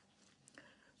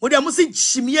 What you must say,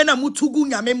 Chimiana Mutugu,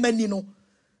 Yamen Menino.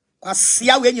 I see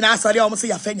how when you ask, I almost say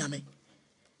a fenyame.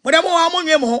 But I'm among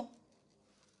them.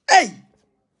 Hey,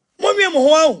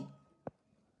 Mommy,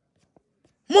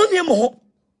 Money mo.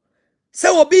 Say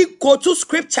will be go to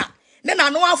scripture. Then I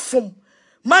know from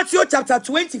Matthew chapter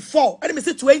 24. Let me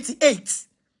say 28.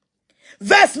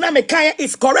 Verse Namekaya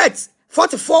is correct.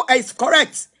 44 is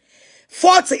correct.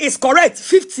 40 is correct.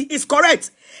 50 is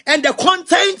correct. And the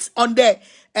content on the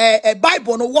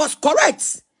Bible was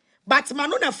correct. But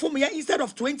manona for me instead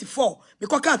of 24,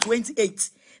 because 28.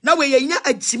 Now we are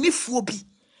a Jimmy Phobi.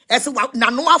 As a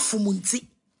nanoa fumunti.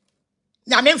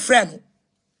 Yamen friend.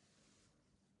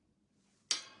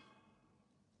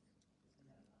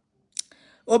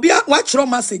 Obia watch your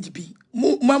message be.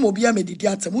 Mam obia me didi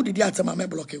atem. Who didi atem ame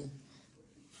block you?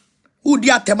 Who di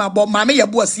atem about Maame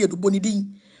Yeboah Asiedu bonidi?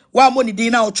 Wa money di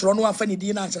na otro no afa ni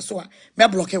di na anse so a me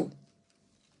block you.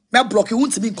 Me block you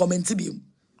untimi comment bi.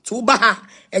 To ba ha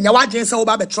enya wadwen se wo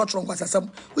ba be trotro nkwasasam.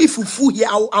 We fufu here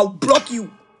I'll block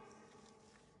you.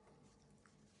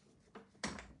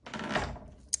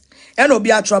 And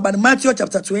obia trouble Matthew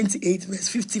chapter 28 verse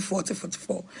 50 40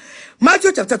 44.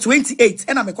 Matthew chapter 28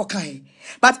 and I'm a cocaine.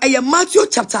 But I am Matthew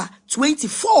chapter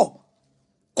 24.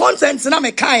 Content na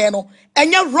me kae no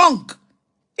enya wrong.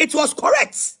 It was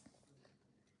correct.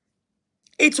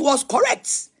 It was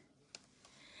correct.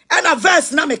 And a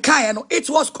verse na me kae no it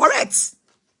was correct.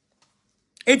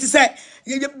 It is a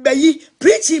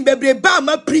preaching bebre ba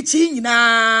ma preaching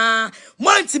na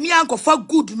want me anko for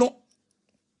good no.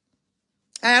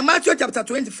 Matthew chapter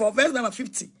 24 verse number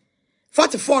 50.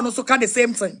 44 no so can the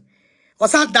same thing.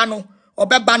 Osa dano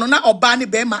obeba no na oba ni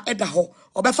be ma eda ho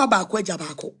obefa ba akwa agya ba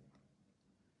akọ.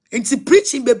 Enti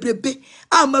preaching bebrebe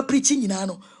ama preaching nyina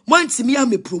no montimi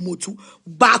ame promote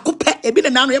ba akọ pe ebi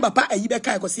na no ye papa ayi be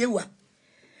kai kwose ewa.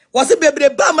 Wose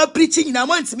bebrebe ama preaching nyina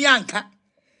montimi anka.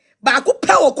 Ba akọ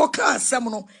pe okoka asem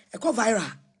no e ko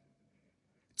viral.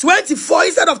 24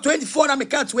 instead of 24 na me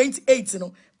ka 28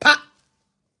 no pa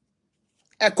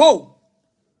echo.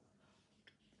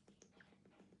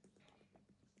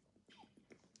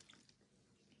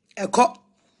 Echo.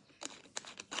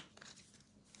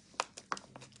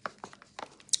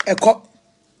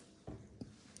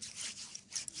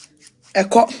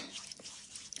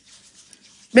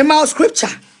 Me my scripture.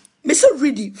 Me so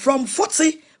read it from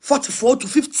 40, 44 to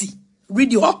 50.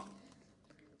 Read it up.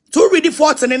 To read it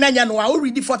 40 and then you know,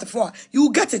 read it 44.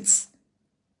 You get it.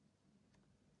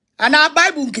 And our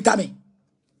Bible nkita me.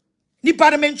 Ni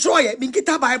parliament troye, mi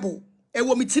nkita Bible. E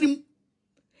wo mitirim.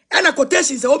 And a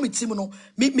quotation say, oh, me timono,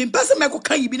 me person me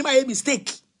can you be my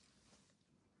mistake.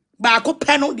 But I could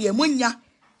panel the amunya.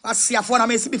 I see a phone I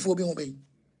may see before being obey.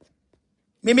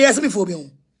 Me yes before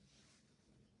being.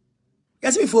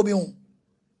 Yes before being.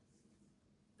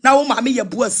 Now, Maame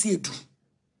Yeboah Asiedu.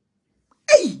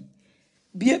 Hey,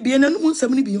 be an animal,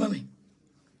 somebody be mammy.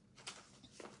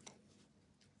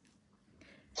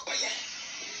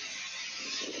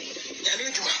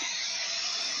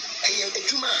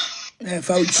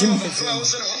 Found Jim. And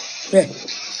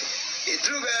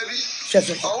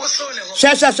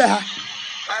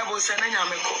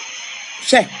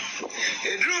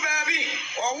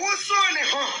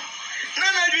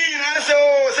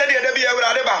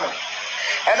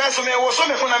that's me was so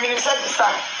from a minister.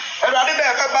 And I did a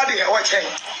body watching.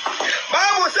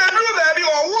 Bible said, no, baby,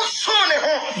 or what's so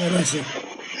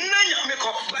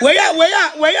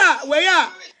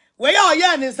where are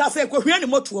yan is I say, we're any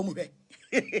more to a movie.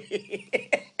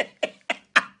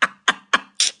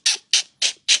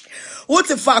 What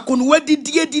if I could wait the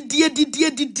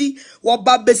what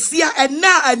Babesia and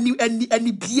now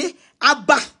and be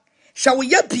abba. Shall we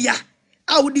yet be?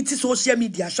 I would it social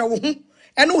media, shall we?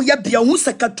 And oh, ya be a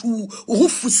wusakatu,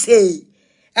 say,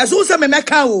 as also me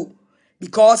mekao,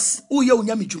 because oh, yo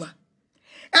nyamijuma.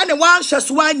 And the one shall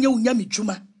one yo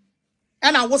nyamijuma.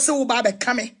 And I was so bad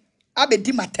coming. I be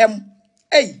di matem.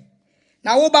 Hey,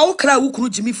 now oba okra ukru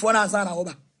Jimmy for an answer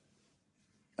over.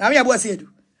 Maame Yeboah Asiedu.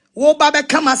 Wo baba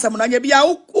kama asem na nya bia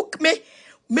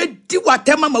me di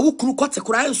watema ma ukru kote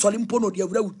kura nsole mpo no de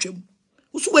awura wutwam.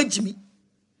 Usu wajimi.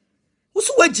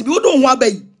 Usu wajimi wo don ho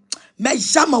abai. Me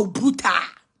jama bruta.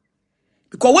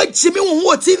 Because what Jimmy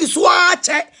won TV so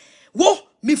ache. Wo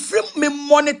me free me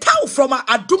monitor from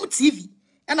Adum TV.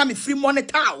 And I'm free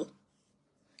monitor.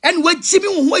 And what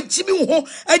Jimmy won a Jimmy won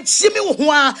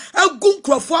a gun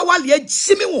crofo wali a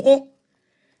Jimmy won.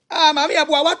 Ah, Maame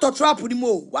Yeboah, what to trap with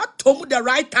mo? What tomu the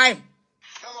right time?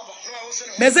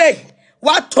 Me say,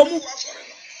 what tomu?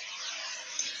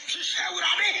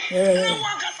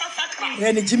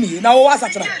 Yeah, Jimmy. Now what's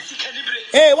that?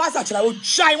 Hey, what's that? Oh,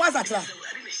 shine, what's that?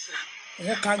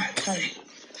 You can't.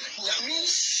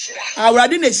 I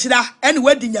already know shira.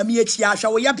 Anyway, the nyami echia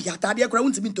shall we be at the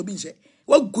ground to be to be say.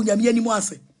 What good nyami anymore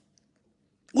say?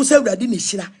 Who say already know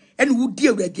shira? And who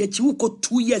dear already? You go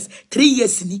 2 years, 3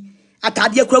 years ni.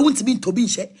 Atadia kwa wunti bin to bin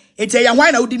she ete ya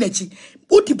hwan na udi nachi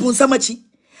udi ponsa machi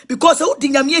because udi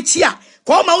nyame achi a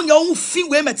ko ma unya hu fi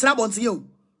we metena bonten o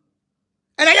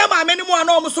ena ya ma meni mo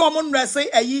ana o so mo nrese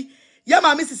ayi ya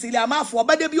ma me Cecilia amafo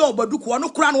obada bi obaduku ono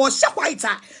kura no hye white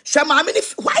a hye ma me ni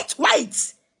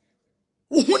white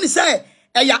hu ni say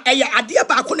eya ade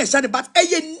ba ko na hye but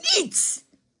eya neat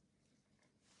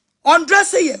on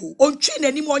dress ye on twi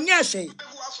nani mo nya hye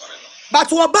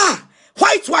but oba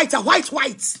white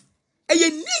Eye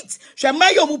neat. She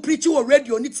may you preach you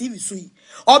radio on TV sui.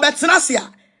 Or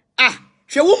betnasia. Ah,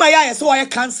 she woman ya so I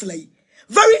cancel.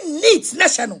 Very neat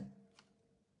national.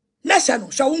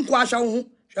 Shall unkwa shall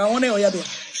one or yabe.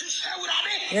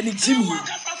 Any Jimmy.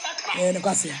 And a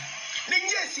cassia.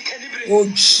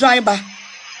 Oh, Shiba.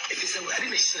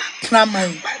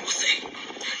 Clammy.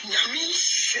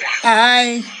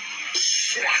 Aye.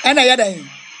 And I had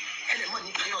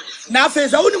now,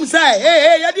 face, I wouldn't say,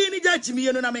 hey, I didn't judge me,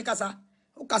 and I make us a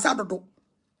Casado.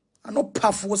 I know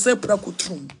puff was a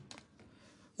procutrum.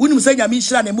 Wouldn't say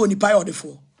Yamisha and money pie or the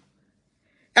four.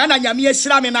 And I Yamia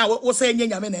Shramin now was saying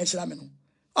Yamin and Shramin.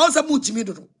 Also,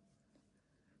 Muchimido.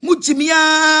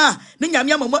 Muchimia,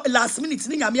 Ninyama last minute,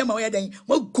 Ninyama wedding,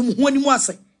 what come when you was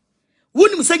say.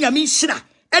 Wouldn't say Yamisha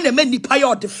and a many pie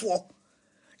or the four.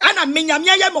 And I mean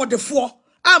Yamia or the four.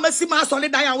 I must see my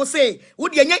solid. I will say,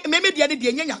 would you maybe the other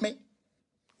day?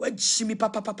 When Jimmy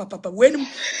Papa, when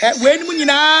you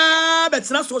know, but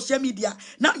it's not social media.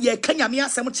 Now, ye can yamia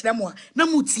so much them more. No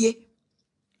mutie.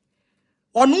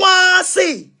 On one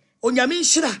say, on yamin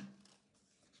shira,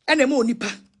 and a more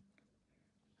nipa.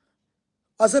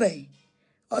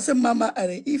 Also, Mama,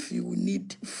 if you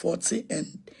need 40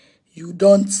 and you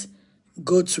don't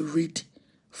go to read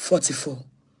 44.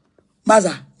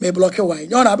 Maza, may block your way.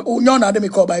 You're not me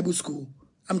call Bible school.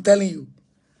 I'm telling you.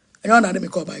 You're not me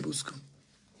call Bible school.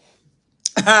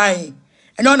 Aye.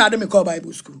 And you're not me call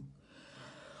Bible school.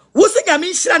 What's the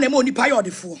Yamin Shran and money pie or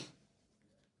the four?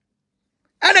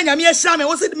 And then Yamia Shame,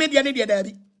 what's it media media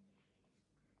daddy?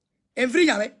 And free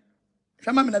yame.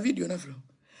 Shama in a video never.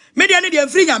 Media media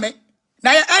free yame.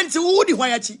 Now your auntie woody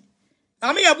wyachi.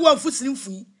 I may have one foot in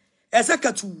free. As a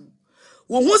catu.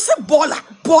 What's a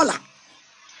baller?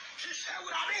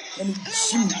 And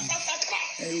shine.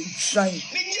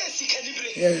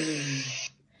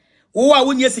 Oh, I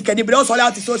wouldn't yes, can you also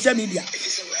out to social media?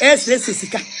 Yes,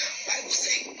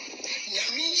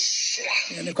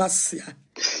 ene kwasia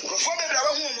Before baby I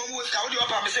won mom was ka wo di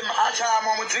opa me say acha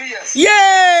mom 3 years.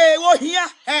 yeah wo hia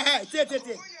te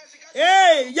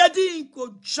yedi ko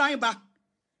twan ba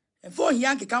efo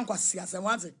hia nkeka nkwasia se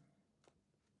wate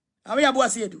Maame Yeboah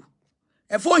Asiedu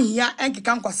efo hia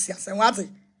nkeka nkwasia se wate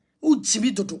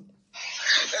ujibi dodo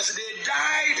As they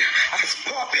died as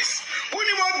purpose.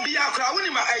 Woni mo bia kra woni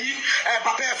ma ayi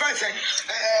papa e fa say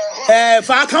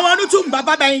fa kan wanu tum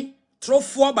baba dan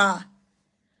trofo ba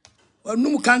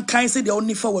wanum kan se de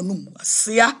oni fa wanum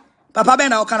asia papa ben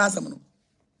na o kana asem no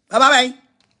papa ben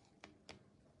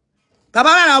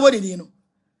na wo de no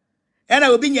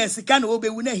ena obi nya sika na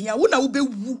obewu na hia wo na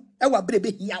obewu e wa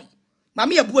brebe hia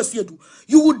Maame Yeboah Asiedu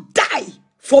you would die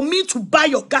for me to buy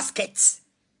your gasket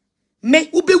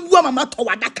me obewu mama to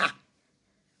wadaka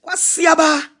kwasia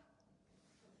ba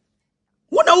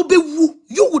wo na obewu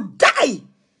you would die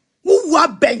wo wa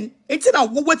ben enti na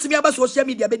wo watimi aba social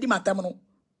media be di matam no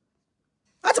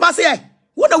atama say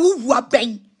wo na wo wa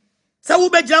ben say wo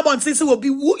be jira bon say obi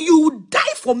you would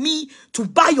die for me to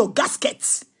buy your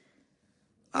gasket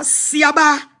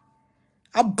asiaba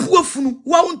abuafunu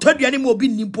wa untodua ne mo obi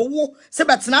nimpo wo se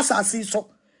betena asase so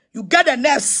you get the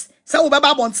nerves say wo be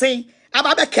ba bon say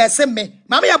aba be kese me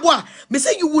Maame Yeboah me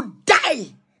say you would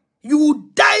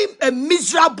die a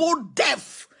miserable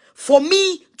death for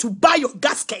me to buy your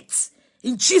gasket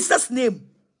in Jesus name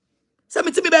say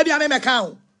me baby ame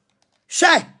meka she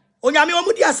onyame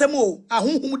omudi asem o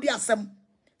ahonhom di asem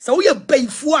say wo ye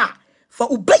baifu a fa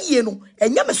ubaye no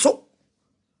enya me so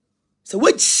say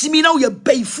we chimi na wo ye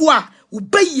baifu a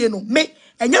ubaye no me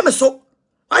enya me so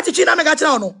wachichi na mega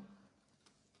kira no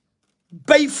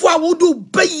baifu a wo do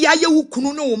baye aye wo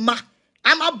kunu no ma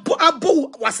am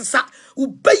abo wasesa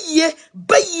ubaye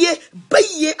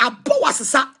baye abo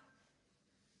wasesa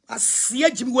asia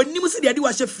jimi wanim se de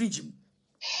wa hye fridge mu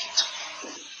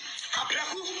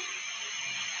apraku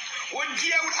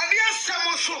wodi ade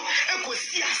asam so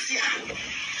ekosi asia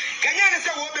kanya ne se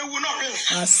wo bewu no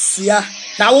hwes asia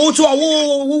na wo to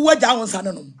wo wagya wonsa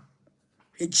no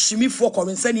ejimi fo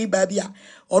kọrensani ba bia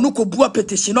onu ko bua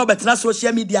petition no betena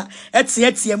social media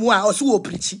etie mu a oso wo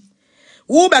prichi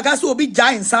wo bega so obi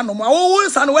gya nsa no wo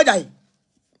nsa no wagya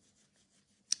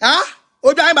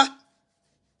o gya ba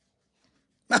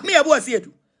Maame Yeboah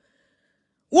Asiedu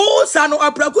wo nsa no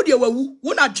apraku de wawu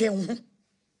wo na dwen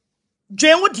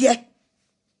wo de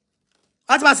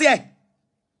atma se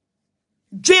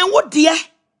dwen wo de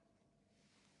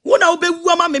wo na obewu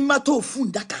ama me mato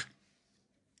fundaka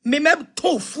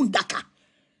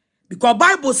because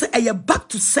Bible say I back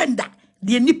to sender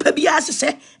the nipa bia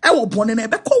hye e wo bone na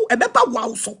ebeba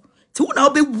wow so ti wo na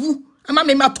obewu ama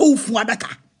me mato fu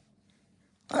adaka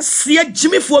asia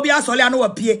jimifo bia sole ana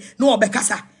wapie na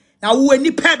obekasa na wo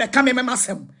nipa beka me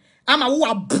masem ama wo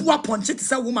aboa ponche ti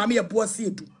se wo Maame Yeboah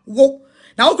Asiedu wo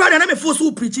na wo kra na me fo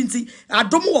so preaching ti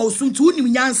adom wo so nti wonim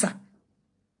nyansa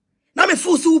na me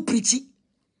fo so preaching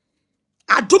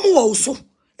adom wo so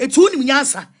etu wonim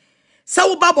nyansa se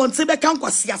wo ba bonte be kan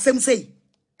kwase asem sei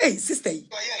hey sister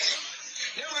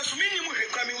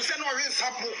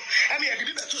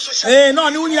no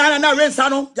ni unyana na rensa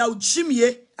no ja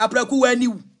uchimie apraku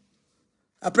waniwu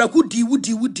apraku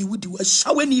diwu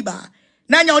ashaweni ba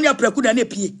na nya oni apraku na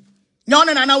pie nya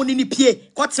oni na oni ni pie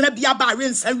kotena bia ba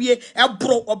rensa wie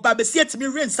ebro oba be sietimi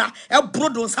rensa ebro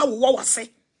don sa wo wase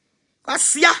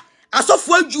kwasia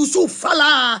asofo ajusu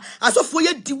fala asofo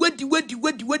ye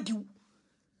diwu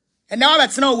and now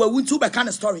let's know where we to be kind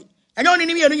of story and you only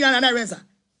need me na rensa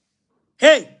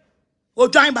hey o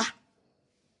dwanba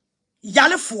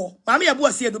yalefo Maame Yeboah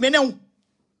Asiedu me ne wo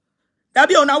da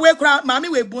bi ona we kra maame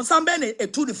we bonsam be ne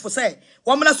etu de fo say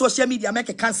wo mena social media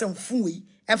make cancel fu we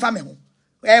emfa me ho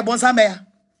bonsam be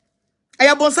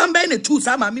ya bonsam be ne tu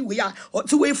sa maame we ya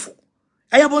ti we fo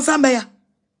bonsam be ya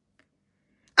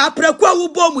apraku a wo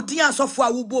bo mu din asofo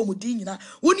a wo bo mu din nyina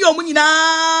woni omu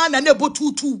nyina na ne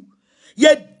botutu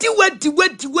ye diwe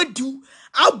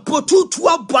abotutu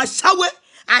abo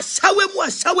ashawe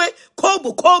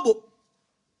mu kobo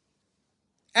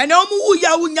ene omu wu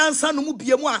ya wu nyansa no mu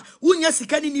biemu a wunya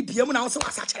sika ni biemu na wo se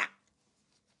wasachera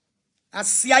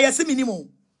asia yesi minimo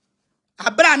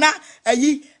abra na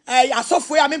ayi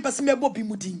asofo ya mempese mebo bi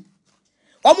mudin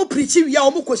omu preachi wi ya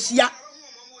omu kosia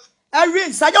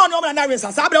arin sanya ono na arin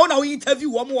sa abra wona wo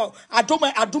interview wo mu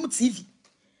adom TV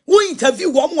wo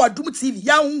interview wo mu adom TV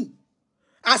ya hu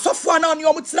asofo na oni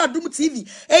omu tira adom TV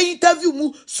interview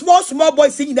mu small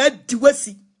boys in na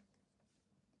diwasi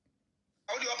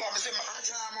Audio pa me say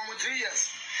acha mom 3 years.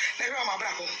 Na hear my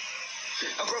brako.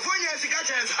 Akrofonya sika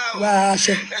chance how. Wa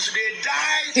she. As they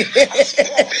died as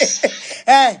purpose.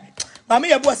 Maame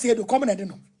Yeboah Asiedu come na de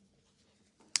no.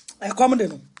 Come de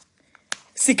no.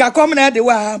 Sika kom na de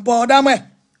wa boda me.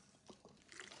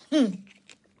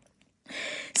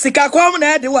 Sika kom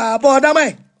na de wa boda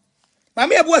me.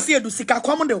 Maame Yeboah Asiedu sika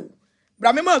kom de wo.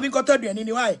 Bra me ma obi koto aduane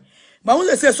ni why. Ma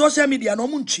wo say social media no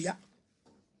mu ntwia.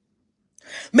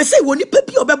 Me say woni pa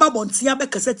bi obeba bontia be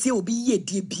kase tie obi ye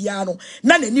die bia no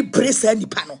na nani bresa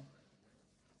nipa no.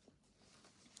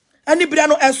 Ani bia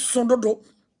no eson dodo.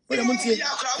 Wo le muntie.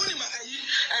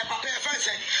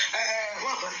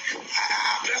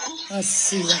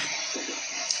 Asia.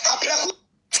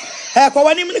 Kwa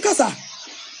wani mni kasa.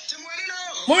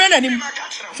 Mwe nanim.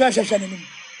 Sha nanim.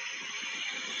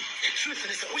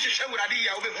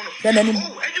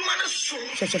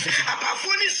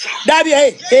 Dabi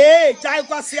hey, chai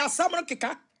kwa sia samro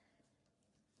keka.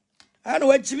 Ano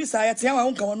wa chibi sa ya tia wa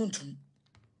wonka wonu ntum.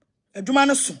 Adwuma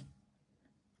no so.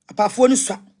 Apafo ni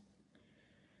so.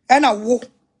 Ena wo.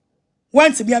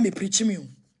 Want be me preach me.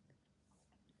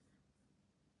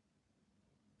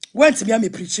 Want be me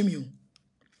preach me.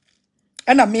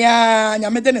 Ena me a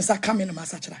nyame de ne saka me no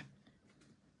masachira.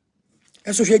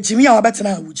 Eso hwe jimi a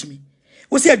wabetena wo jimi.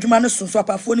 Wo se adwuma no so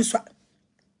apafo ni so.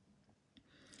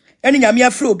 Eni nyame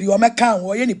afre obi o meka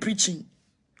wo ye ni preaching.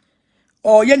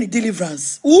 Or ye ni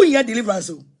deliverance. Who hear deliverance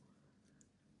o?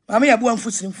 Maame Yeboah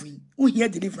amfusirimfui. Who hear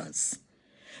deliverance?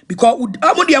 Because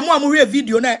amudi amu hear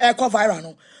video na e go viral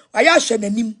no. Aya hye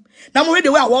nanim. Na mo hear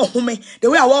the way awo home, the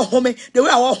way awo home, the way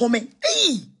awo home.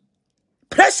 Eh!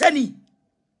 Pressure ni.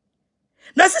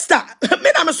 Na sister,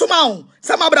 me na me soma o.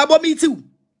 Sama brabo me too.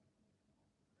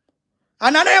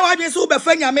 Anana ya wadwe so be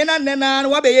fa nyame na nena na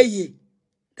wa be yeye.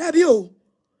 Dabi o.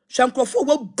 Hwankrofo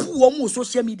wo bu wo mu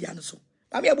social media no so.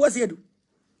 Maame Yeboah Asiedu.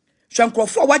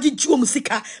 Hwankrofo waji jiwo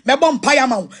musika, me bom paya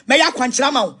ma wo, me ya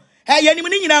kwankyera ma wo. He ye nim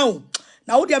ni nyina o.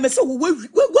 Na wo dia me se wo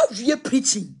wie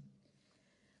preaching.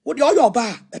 Wo dia oyo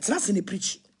ba, betena se ne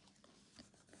preach.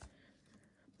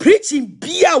 Preaching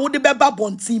bia wo de beba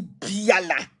bontin bia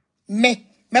la. Me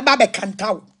ba be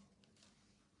kanta wo.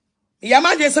 Ya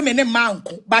ma je se me ne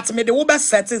manko, but me de wo be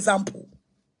set example.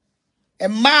 E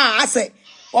ma ase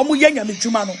omu ye nyame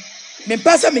dwuma no. Me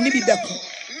pese me ni bi beko.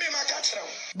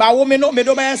 Ba wo me no me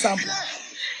do be example.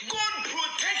 God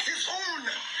protects his own.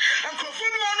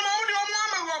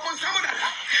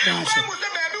 And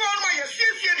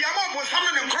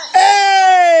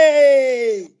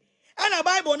hey! And a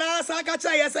Bible na sa ka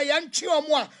cha yes yan twi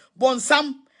omo a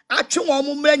bonsam atwe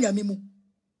omo mra nyame mu.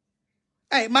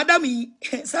 Hey, madam yi,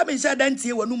 sabe sha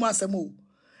dantie wonu mu asem o.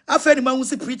 Afa ni ma hu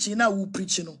si preaching na wo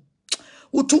preaching no.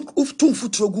 Utum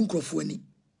futuro gu nkrofo ani.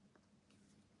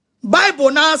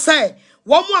 Bible na say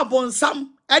womo abonsam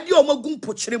ade omo gu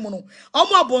mpokyere mu no.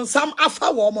 Omo abonsam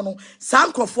afa wo omo no. Sa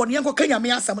nkrofo ne yenko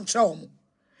kanyame asem kyerɛ omo.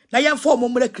 Na yemfa omo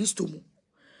mra Kristo mu.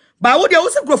 Ba wo de wo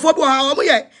se nkrofo bi ha omo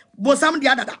ye bonsam de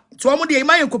adada. To omo de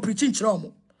ima yenko preaching kyerɛ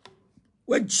omo.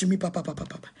 We jimi papa.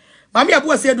 Maame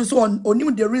Yeboah Asiedu so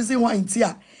onim the reason why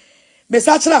intia. Me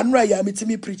sa kyerɛ anura ya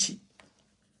metimi preaching.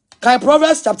 Kai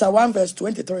Proverbs chapter 1 verse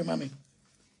 23 mame.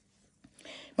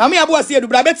 Maame Yeboah Asiedu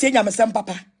bra betie nyamesem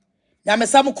papa.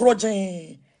 Nyamesem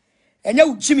krogen. Enya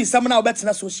ujimi sam na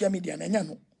obetena social media na enya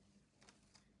no.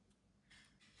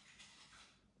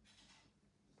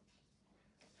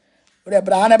 Ore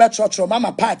bra na be church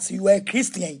mama part you are a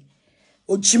Christian.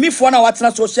 Ojimi fo na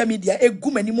watena social media egu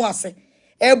manimu ase.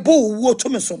 Ebo wuo to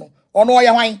me so no. Ono oye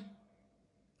hwan.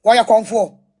 Oye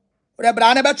konfo. Ore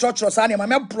bra na be church sa na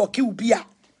me block you bia.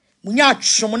 Munya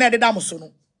atwom na ededa mo so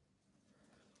no.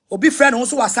 Obi friend ho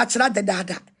so wasachira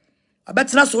dedada.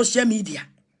 Abetena social media.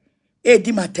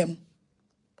 Di matem.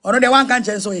 Ono de wan kan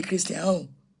chen so a Christian. Oh.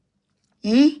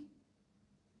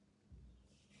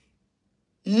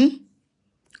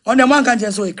 On the man kan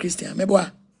chen so a Christian.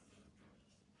 Meboa.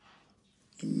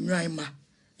 Raima.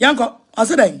 Yanko, I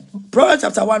said Proverbs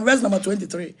chapter 1 verse number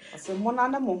 23.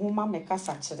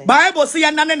 Bible say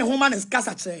nane ne homa is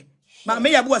kasa kire.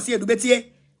 Maame Yeboah Asiedu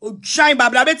betie. O shine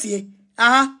babla betie.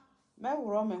 Aha.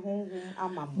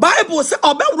 Bible say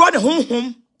obe ro ne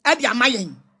honhom e de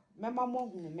amayen.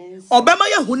 Obema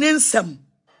ye hunensem.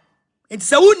 It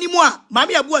say unimu a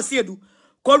Maame Yeboah Asiedu.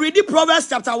 Ko read Proverbs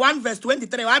chapter 1 verse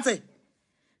 23. What say?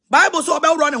 Bible say obe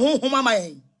ro ne honhom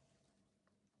amayen.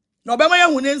 No obema ye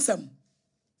hunensem.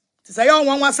 It say yon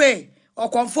wan say o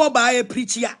comfort by a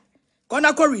preacher.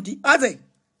 Kona ko read. What say?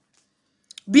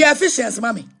 Be Ephesians,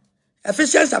 mommy.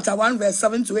 Ephesians chapter 1 verse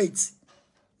 7 to 8.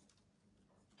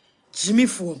 Jimmy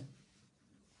Fool.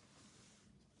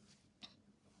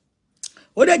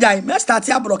 What the guy? Me start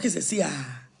here block is see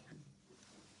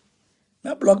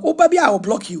me block. Oh baby, I will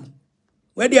block you.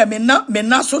 Where there me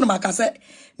na so no makase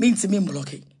means me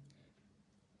block it.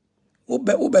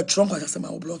 Ube trunk I say I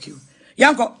will block you.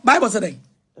 Yanko Bible say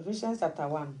Ephesians chapter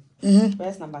 1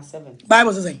 Verse number 7.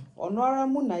 Bible says Onora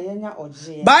mu na yenya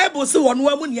oje. Bible says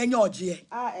onwa mu na yenya oje.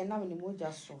 Enam ni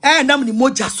moja so. Enam ni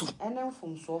moja so. Enem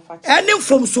from so fa che. Enem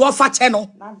from so fa che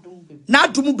no. Na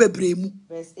dum bebre mu.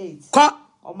 Verse 8. Ko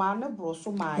Omane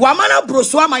broso ma. Wa mana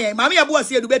broso amaye. Maame Yeboah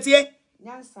Asiedu betie.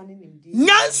 Nyansa ni nimdie.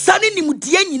 Nyansa ni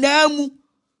nimdie nyina mu.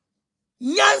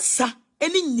 Nyansa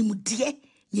eni nimdie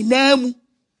nyina mu.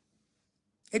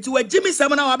 Eti wa Jimmy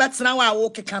semana wa betena wa wo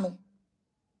keka no.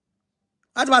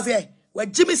 Atwa say wa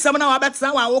Jimmy semana wa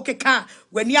betena wa wo keka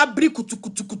wani abri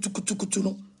kutu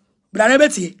no. Bra na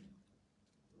betie.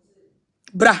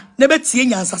 Bra na betie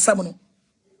nyansa sem no.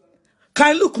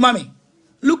 Can look mommy.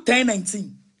 Luke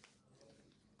 10:19.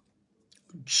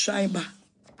 Shaiba.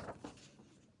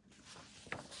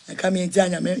 I come in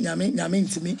nyame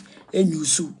ntimi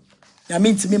enyusu.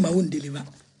 Nyame ntimi ma won deliver.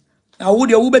 Na wo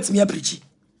de wo betimi aprichi.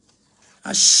 A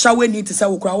shawe ni te say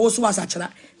wo kra wo so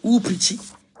asachara wo prichi.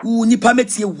 Wo nipa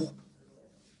metie wo.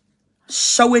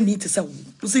 Shawe ni te say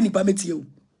wo si nipa metie wo.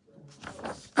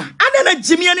 Ah, ana na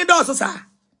Jimmy ani do so sa.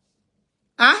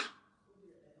 Ah?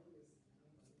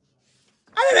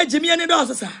 Ana na Jimmy ani do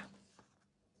so sa.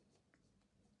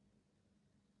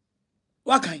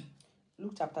 What kind?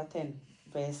 Luke chapter 10,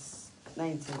 verse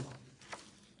 19.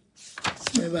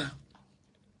 Never.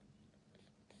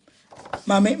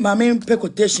 Mame pe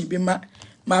quotation bi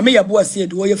Maame Yeboah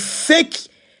Asiedu wo ye fake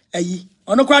ayi.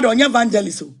 Ono kwa de onye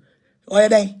evangelist o. Oye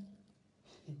dan.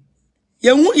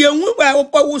 Yenhu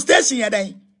wo station ye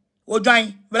dan. Wo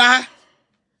dwan bra.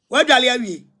 Wo dwale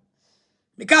awie.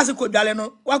 Because ko dwale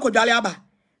no, wa ko dwale aba.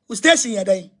 Wo station ye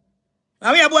dan.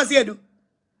 Maame Yeboah Asiedu.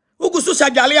 Ugusu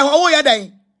shadwale ho wo ye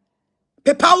dan.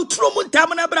 Pepa utro mu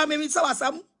ntam na bra me sa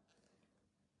wasam.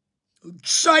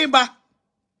 Shoiba.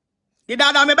 Di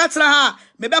dada me betra ha,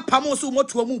 me be pamo so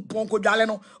moto mu ponko dwale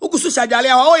no. Ugusu shadwale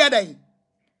ho wo ye dan.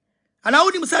 Ana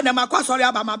woni musa na makwasori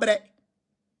aba mabre.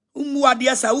 Umu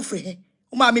ade sa ufre he.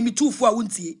 Uma me mitufo a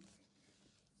wontie.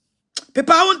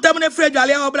 Pepa untam na fre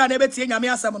dwale ho bra na betie nyame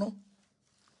asem no.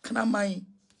 Kana man.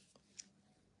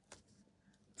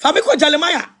 Famiko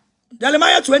Jeremiah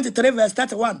 23 verse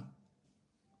 31.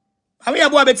 Maame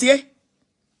Yeboah betie.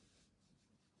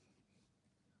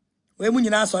 We mu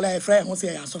nyina so la e frɛ ho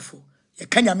se ya asofo. Ye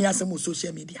ka nyame asem o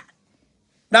social media.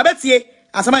 Na betie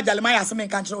asema Jeremiah asem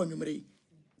kan kire onwumre.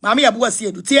 Maame Yeboah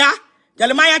Asiedu tia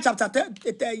Jeremiah chapter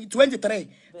 23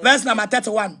 verse number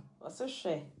 31. Ose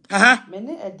hwe. Aha.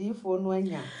 Mene adifo no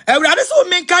anya. Ewurade so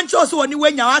men kan kire so oni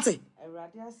wanya wate.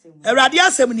 Ewurade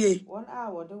asem nie. Won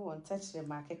a wode won touch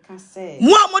ma keka say.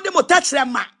 Mo a mode mo touch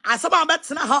ma asaba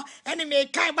betena ho ene me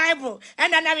kan Bible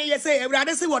ene na me ye say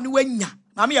Ewurade se woni wanya.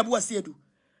 Maame Yeboah Asiedu.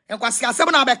 Enkwase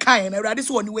asem na be kan na Ewurade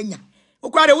se woni wanya.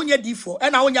 Okwa de wonya difo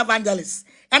ena wonya evangelist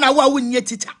ena wo a wonya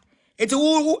teacher. Eti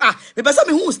wo me pese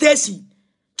me hu station.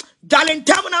 Darling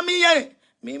tam na me ye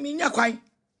me nya kwan.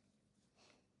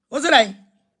 Wo se dai?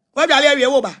 Wo dale awie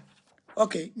wo ba.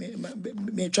 Okay,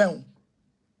 me twen.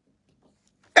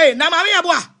 Hey, na Maame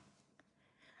Yeboah.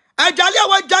 Ajali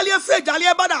wa jali fe jali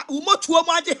bada umotuo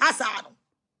mu age hasa no.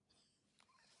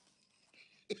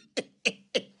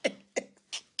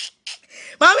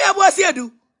 Maame Yeboah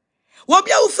Asiedu. Wo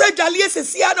bia wo fe jali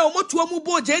sesia na umotuo mu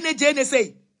bo je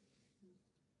say.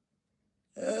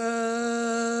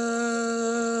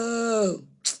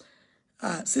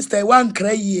 Sister one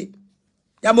cry.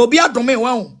 Ya mo bia dome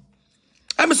wan.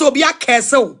 Am so bia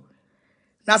kese o.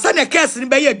 Na sa ne kese ni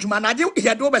be ye adwuma na je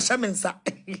ye do be hye mensa.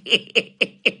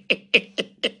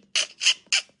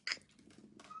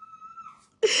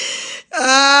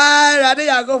 Rade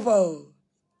ya go for.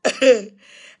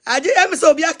 Aje am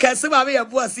so bia kese Maame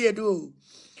Yeboah Asiedu.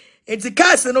 Enti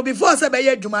kese no before say be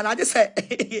ye adwuma na je say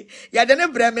ya de ne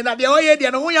bre me na de o ye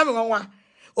de no ho ya me wonwa.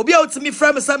 Obi a otimi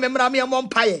fra me say me mra me mo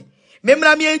mpaye. Me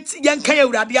mra me yenkan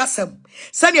Awurade asem.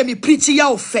 Sane me preach ya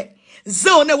ofe.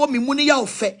 Zeo na wo me mu ne ya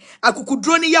ofe.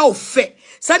 Akukudro ne ya ofe.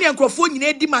 Sane nkrofo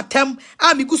nyina di matem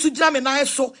a me gusu gina me nan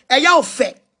so e ya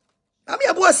ofe. Maame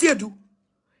Yeboah Asiedu.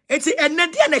 Enti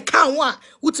enne de na kan ho a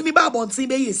utimi ba abonten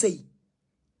be ye say.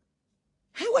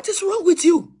 Hey, what is wrong with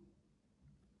you?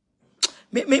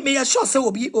 Me ya sure say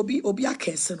obi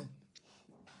akese no.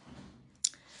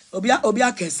 Obi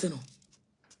akese no.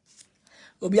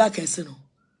 Obi akese no.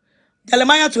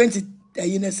 Jeremiah 20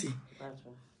 ayinese.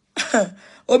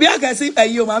 Obi akese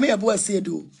ayo Maame Yeboah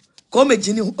Asiedu. Ko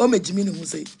omejimi ni hu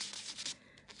say.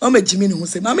 Omejimi ni hu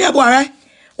say. Maame Yeboah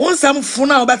won sam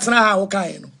funa obetena ha wo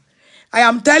kan no. I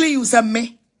am telling you say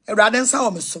me Ewurade nsa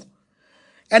wo me so.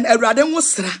 And Ewurade wo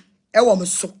sra e wo me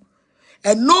so.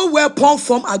 and no weapon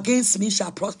formed against me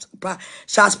shall prosper.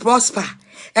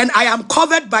 And I am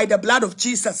covered by the blood of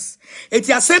Jesus. I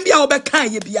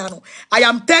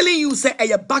am telling you, say, I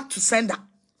am back to sender.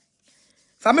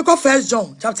 Famiko 1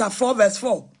 John chapter 4 verse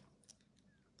 4.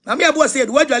 Maame Yeboah said,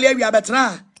 "Where do we are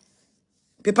better?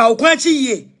 People who can't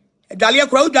ye. Dalia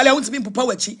crowd, Dalia wants me to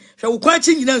poetry. Shall we quench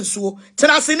in so? Tell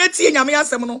us in it, Yamia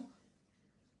Semono.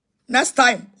 Next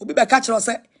time, we'll be back at us.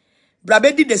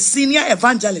 Brabedi, the senior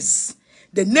evangelist,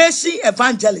 the nation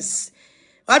evangelist.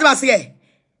 What do I say?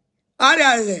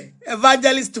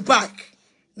 Evangelist to park.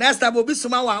 Next time, we'll be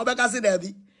Sumawa, Obekasi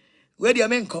Derby. Where do you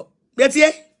mean? Betty,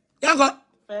 Yanko.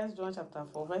 1 John chapter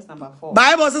 4, verse number 4.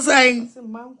 Bible is saying,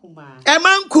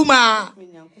 Eman Kuma.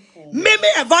 Meme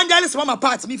evangelist mama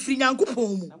part me free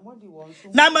nyankopon mu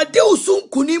na ma de usum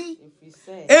kunim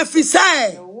efi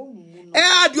say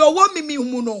de owo mimi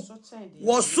hu no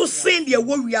wo so sen de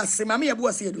wo wiase Maame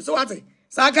Yeboah Asiedu so what say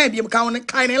kan biem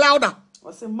kan louder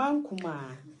was a man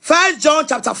kuma 1 John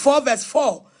chapter 4 verse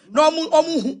 4 no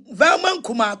omu man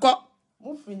kuma ko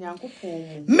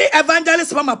me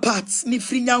evangelist mama part me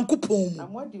free nyankopon mu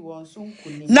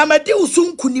na ma de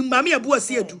usum kunim Maame Yeboah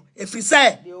Asiedu efi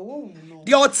say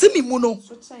the otimi muno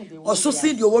or so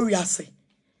send your worry ase.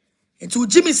 Into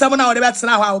Jimmy Simon now the best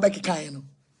now how back kind.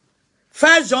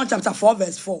 1 John chapter 4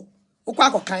 verse 4.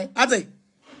 Ukwako kind. Ade.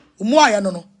 Umuaya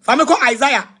no. Famiko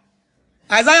Isaiah.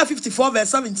 Isaiah 54 verse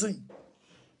 17.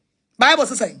 Bible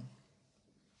saying.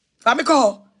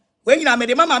 Famiko when you na me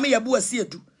de Maame Yeboah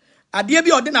Asiedu. Ade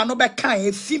bi ode na no be kan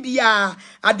efi bia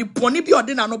ade poni bi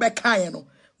ode na no be kan no.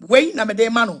 Wait, na me de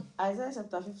mano. Isaiah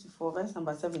chapter 54, verse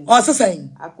number 7. Also saying,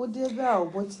 Akudie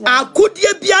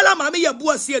biala Maame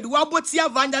Yeboah Asiedu wa botia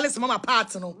evangelist mama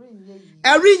part no.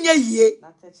 Erinye ye.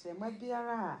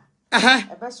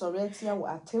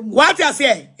 What you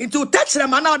say? Into touch them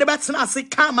now the better say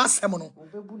come asem no.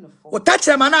 O touch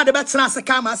them now the better say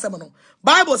come asem no.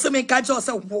 Bible say me kan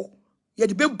say wo. Ye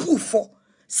de be bu for.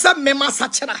 Some me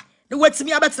masachera. The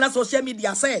wetimi abetena social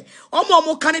media say,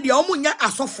 omo kan de omo nya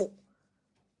asofo.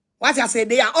 What I say,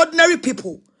 they are ordinary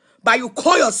people, but you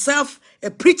call yourself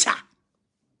a preacher.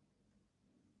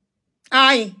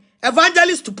 I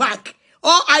evangelist to park.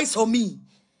 All eyes on me.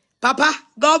 Papa,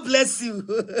 God bless you.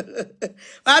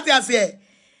 What I say?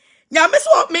 Nya miss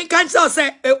what me can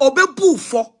say obebu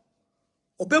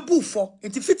for.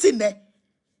 It fits in there.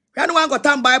 When one got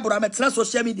time Bible, I'm at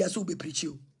social media so be preach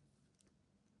you.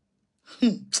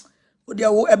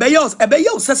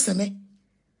 Ebeyo sesene.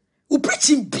 U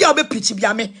preaching bia be preach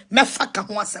bia me faka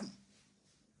ho asem.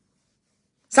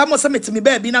 Samo se metimi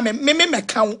ba bi na me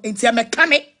ka enti me ka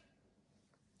me.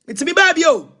 Metimi ba bi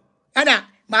o. Ana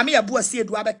Maame Yeboah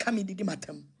Asiedu abeka me didi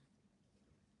matam.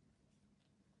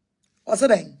 Also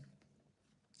then,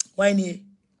 why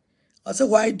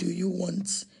do you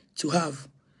want to have?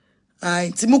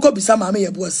 Enti muko bisa Maame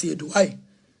Yeboah Asiedu. Why?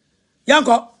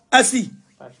 Yanko, asi.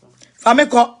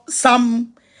 Fameko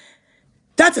Psalm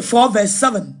 34 verse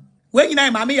 7. When you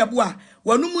know Maame Yeboah,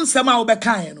 when you sema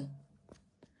obeka no.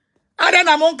 And then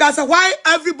among us, why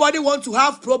everybody want to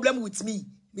have problem with me?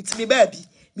 With me baby,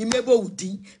 me mebo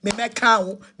udi, me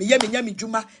meka me ye me nya me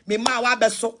dwuma, me ma wa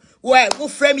beso. Why? Wo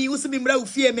frame me, wo se me mra wo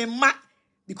fie me ma.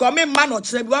 Because me ma no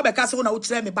kire bi wa beka se wo na wo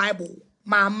kire me Bible.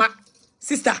 Mama,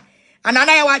 sister,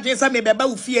 anana ya wa dwen se me beba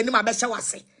wo fie ni ma be hye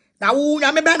wase. Na wo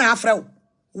nya me be na afra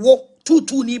wo.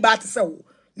 Tutu ni ba te se wo.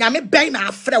 Nya me be na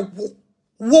afra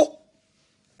wo.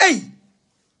 Hey,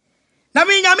 na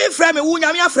me nyame frɛ me wo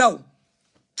nyame afrɛ wo.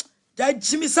 Ja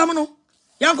Jimmy Samono.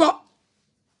 Yanko.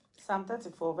 Psalm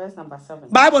 34 verse number 7.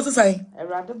 Bible say,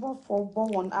 Awurade bɔfo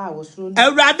bɔ wɔn a wɔsuro.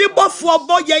 Awurade bɔfo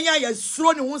bɔ yɛn a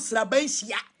yɛsuro ne ho sraban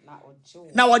hia.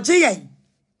 Na wɔgye yɛn.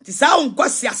 Ti sa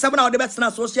onkwasi asɛm na wɔde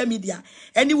bɛtena social media.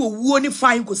 Ɛni wo wuo ni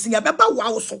fine ko sinya bɛba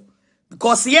wo so.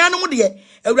 Because yɛn no de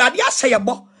Awurade ahyɛ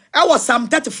yɛbɔ. Ɛwɔ Psalm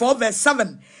 34 verse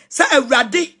 7. Sɛ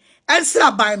Awurade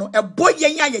ensra ban no ebo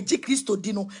yen ya ye Kristo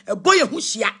di no ebo ye hu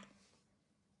hia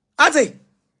ate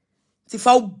ti fa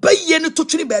obaye no to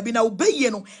twene baabi na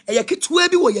obaye no eye ketua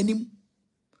bi wo yanim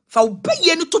fa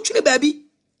obaye no to twene baabi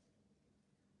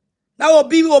na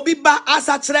obi ba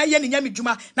asa kire ye ne nyame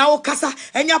dwuma na wo kasa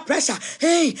enya pressure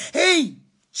hey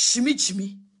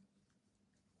chimi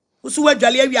usu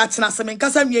wadwale awi atena asem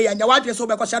nkasa nwie ya nya wadwe so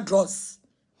obekosha draws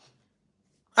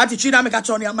ati china me ka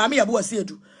chone Maame Yeboah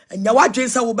Asiedu enya wadwen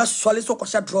se wo be sole so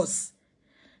kwosha draws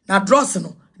na draws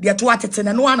no de to atete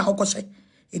ne no ana kwoshe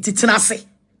etitena ase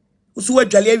usu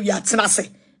wadwale awi atena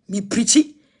ase mi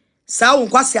preachi sa wo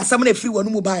nkwase asem na free wanu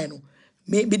mu bae no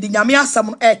me di nyame asem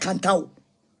no e kanta wo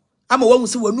ama wahu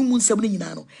se wanu mu nsem no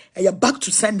nyina no eye back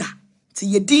to sender ti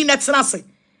ye din na tena ase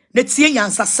na tie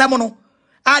nyansa sem no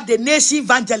the nation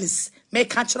evangelist me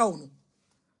catch no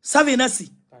 7 asi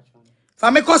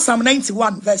fa me call Psalm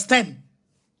 91 verse 10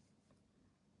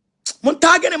 mon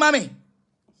target mame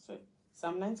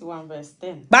Psalm 91 verse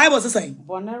 10 Bible say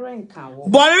Bonere nka wo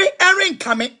bonere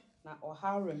erenka me na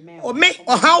ohaw remember o me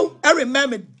ohaw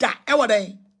remember da e wo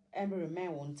den every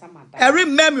man won tamada every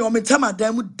memory o me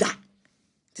tamadan mu da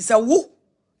ti say wo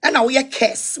e na wo ye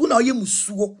curse wo na wo ye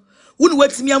musuo wo ne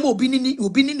watimi am obi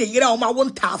ni ne yere o ma wo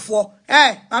ntafo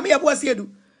Maame Yeboah Asiedu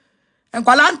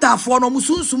enkwala ntafo no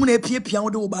musunsum na epiepia wo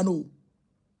de wo ba no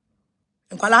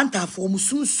enkwala ntafo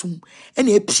musunsum e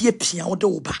na epiepia wo de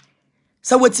wo ba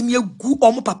sa watimi egu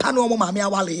omo papa no omo maame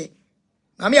awale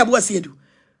Maame Yeboah Asiedu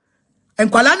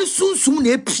enkwala ne sunsum na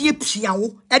epiepia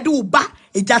wo e de wo ba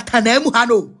ejatana mu ha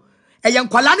no eye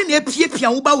enkwala ne na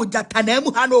epiepia wo ba wo jatana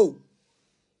mu ha no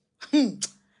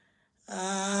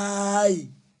ai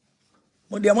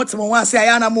mo de mo temo wa se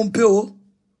aya na mo mpe o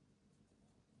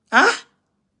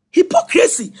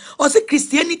hypocrisy or say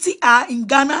Christianity in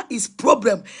Ghana is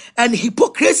problem and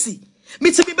hypocrisy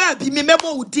me to me baby me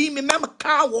memo udi me mem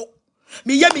kawo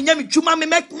me ye me nyame dwuma me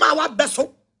make ma wa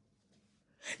beso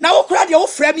na wo kura de wo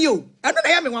frɛ me o eno na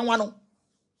ye me wanwa no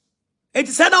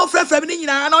enti say na wo frɛ me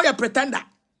nyina na wo ye pretender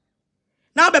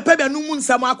na be pe be nu mu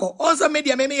nsam akɔ onso me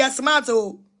de me ye smart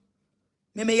o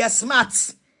me ye smart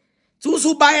tu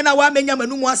so bae na wa menya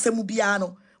manu mu asɛm bia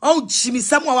no o jimi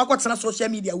sam wa wakɔtena social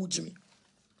media wo jimi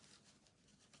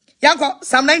yanko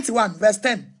Psalm 91 verse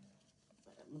 10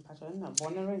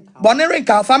 bonere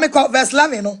nka fa me kɔ verse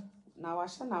 11 no na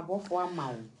wahye na abofo ama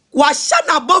wo wahye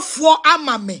na abofo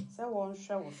ama me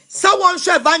se won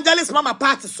hwe evangelist mama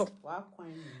party so wa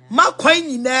kwan ma kwan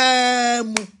nyina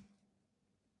mu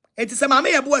enti se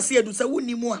Maame Yeboah Asiedu se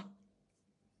woni mu a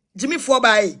jimi fo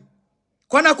bae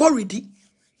kona ko ready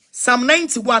Psalm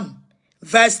 91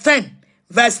 verse 10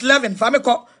 verse 11 fa me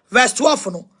kɔ verse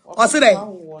 12 no o se dey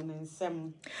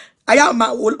aya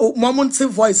ma moment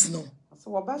voice no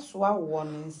so obasoa wo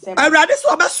nsem Agradaa so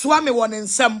obasoa me wo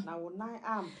nsem na wo nan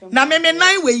ampem na me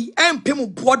nan we empem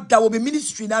boda wo me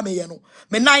ministry na me ye no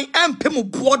me nan empem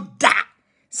boda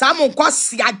sa mo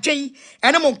nkwase adwen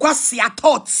ene mo nkwase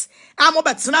thoughts amo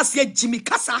betena se jimi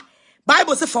kasa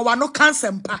Bible say for wano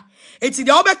cancer mpa eti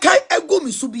de obeka egu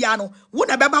mi so bia no wo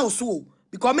na beba wo so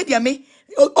because me de me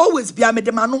always bia me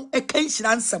de ma no e kan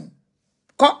hira nsem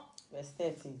ko verse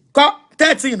 13 ko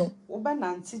 13 no wo ba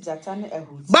nanti jata ne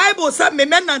ahuti Bible say me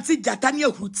nanti jata ne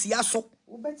ahutia so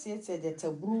wo betietie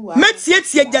jetabruwa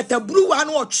metietie jetabruwa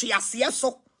no otwe ase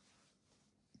so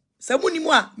se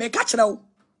munimu a me ka kire wo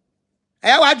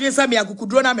aya wa adwen say me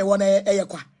akukuduro na me wo na eye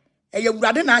kwa eye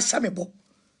wurade na ahya me bo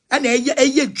ana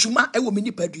eye dwuma e wo me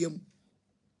nipadua mu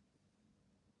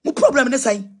mu problem ne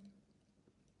sai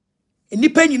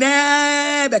nipa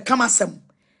nyina be kama asem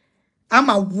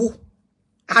ama wo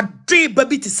ade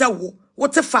babi ti se wo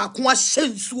te fa ko ahye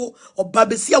nsuo oba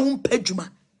besi a wo mpadwuma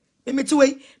emeti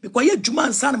we bekoye dwuma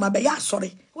nsa na ma be ya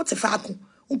asore wo te fa ko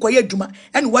nkoye dwuma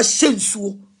ene wo hye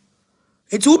nsuo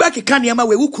eti wo be keka ne ma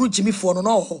we wo kuru jimifo no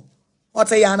no ho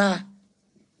ote ya na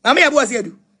Maame Yeboah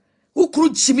Asiedu wo kuru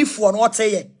jimifo no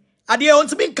ote ye ade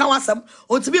ontimi nka wasam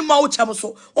ontimi ma wo kyam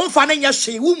so omfa na nya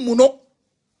hwe wo mu no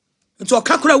nti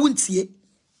okakura wo ntie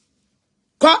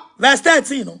ko verse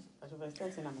 13 no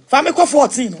fa me ko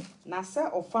 14 no na se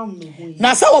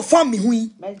ofam me hui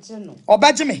meje no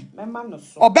obaje me mema no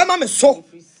so obema me so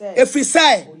efri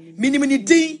sai minimini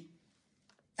din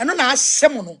eno na ahye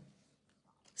mo no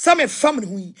sa me fam ne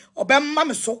hui obema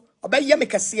me so obaye me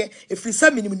kase efri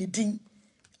sai minimini din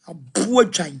abu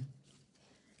adwan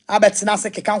abetina se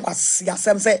keka nkwase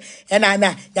asem se ena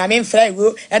na nyame mfra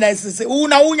wo ena se wo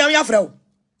na wo nyame afra wo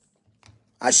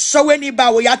ashaweni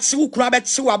ba wo ya chi wo kura be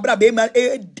chi wo abra be ma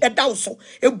edaw so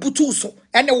ebutu so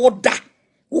ene wo da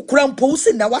wo kura mpo wo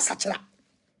se na wasachira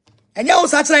enya wo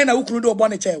sachira na wo kuru do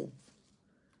bone che wo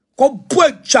ko bu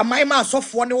adwaman ma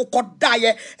asofo ne wo koda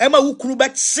ye e ma wo kuru be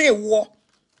chi wo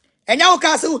enya wo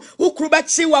ka se wo kuru be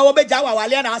chi wo be ja wa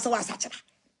wale na ase wasachira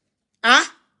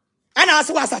ana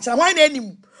ase wasachira why na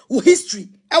enim wo history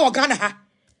e wo Ghana ha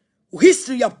wo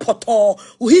history ya poto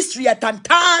wo history ya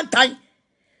tantan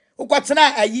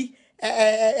ukwatena ayi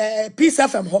Peace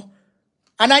FM ho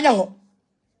ananya ho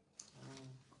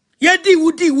yedi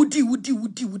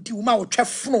wudi ma wo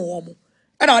twefno wo mo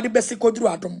na wode besi koduru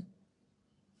adom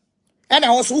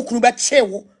na wo so ukuru be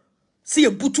chewo si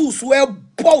ebutu so e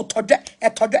bo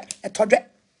etode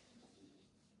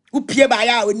upie ba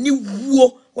ya oni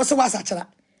wuo wo se wasachira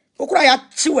okura ya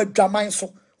chiwa dwaman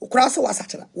so okura se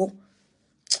wasachira wo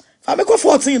fa me ko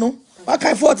 14 no wa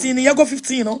kai 14 ye go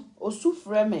 15 no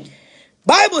osufre me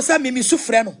Bible say me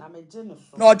sufre no na meje no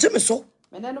so na oje me so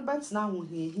Mene no bet na ho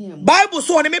hia. Bible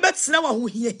so on me bet na wa ho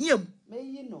hia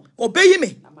Meyi no. Obeyi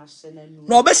me. Na ma hye na nu.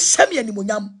 Na obehye me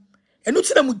animonyam. Enu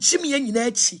ti na mu gyimi nyina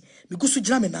achi. Me gusu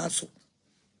gyina me na so.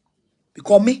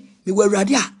 Because me wo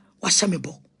awurade a wa hye me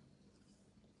bo.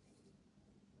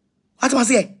 What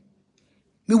was it?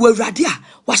 Me wo awurade a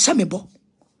wa hye me bo.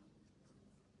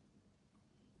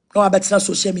 No abetina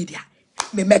social media.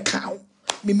 Me meka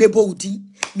me mebo udi,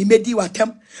 me medi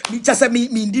watem, me just me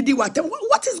ndidi watem.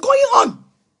 What is going on?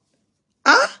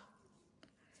 Huh?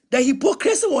 The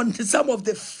hypocrisy on some of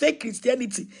the fake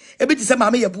Christianity. Ebi ti say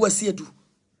Maame Yeboah Asiedu.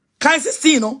 Kan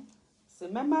 16 no? Se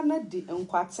mema na di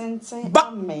nkwatenten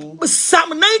amen.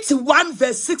 Psalm 91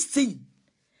 verse 16.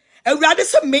 Awurade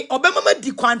say me obemama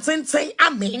di kwantenten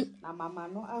amen. Na mama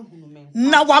no ahunu me.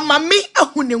 Na wa mame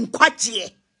ahune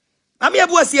nkwaje. Maame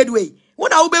Yeboah Asiedu e.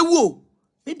 Wona wo bewu o.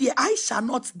 Me dey I shall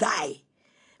not die,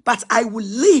 but I will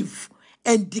live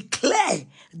and declare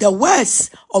the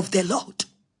words of the Lord.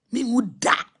 Me would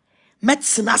die.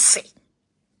 Metsina say,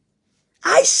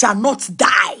 I shall not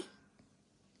die.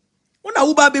 Wona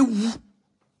wo ba be wu.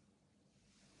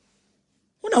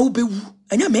 Wona wo be wu.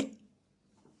 Enya me.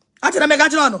 Ati na me ga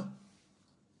jira no.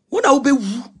 Wona wo be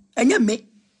wu. Enya me.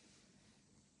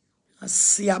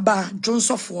 Asiaba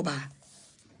Jonsofo ba.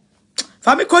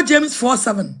 Fami ko James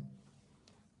 4:7.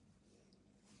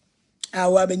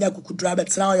 Awa benya kukudra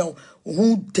betra yo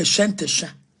hu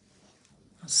tesha.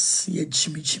 Asi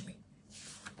jimi.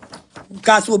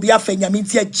 Kaso obi afanya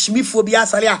minti jimi fo bi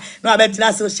asare a na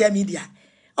abedina social media.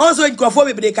 Also nkrofo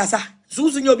bebre kasa.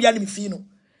 Zuzu nya obi anim fi no.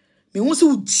 Me hu se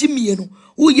ujimi no,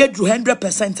 wo ye dru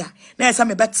 100% a na esa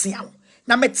me betia wo.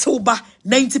 Na me ba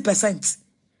 90%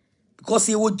 because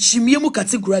he wo jimi mu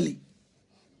categorically.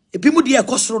 Ebi mu de e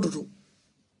kosoro dodo.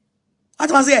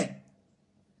 What was it?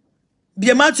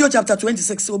 Be Matthew chapter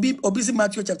 26. Obi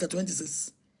Matthew chapter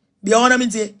 26. Be on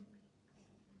mintie.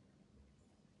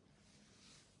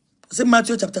 Say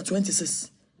Matthew chapter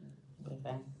 26.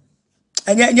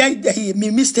 And yeah, me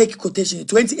mistake quotation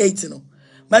 28, you know.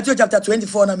 Matthew chapter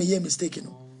 24 na me hear mistake, you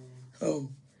know. Oh.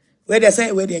 Where they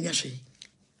say where they nyashe.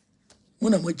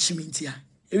 Muna mo chimintia.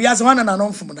 Ewi ase wana na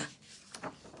non fom da.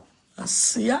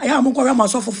 Asia ya mo kware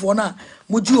masofofo na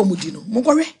moji omudi no. Mo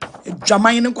kware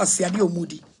adwaman ne kwase ade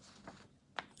omudi.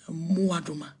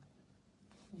 Muaduma.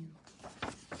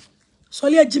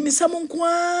 Sorry, Jimmy Samon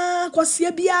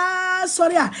kwase bia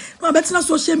sorry a no betina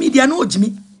social media no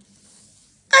Jimmy.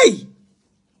 Hey.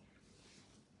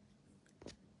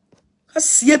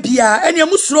 Kwase bia ene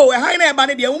musuro e han na e ba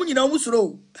ne de wo nyina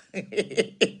musuro.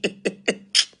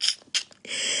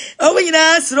 O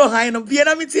nyina suro han no bia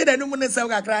na metie da no mu ne sem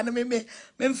kakra na me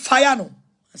fire no.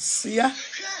 Asia.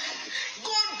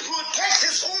 God protects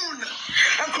his own.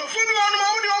 And confirm one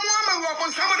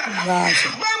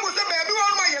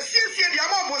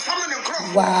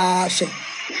Wow.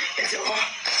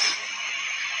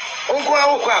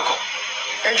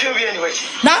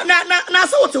 Na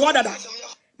so what order that.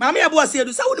 Maame Yeboah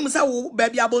Asiedu sa wonim sa wo ba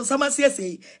bia bonsam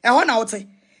asiesie. E ho na wote.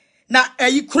 Na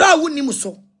yi kura wonim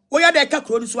so. Wo ya da ka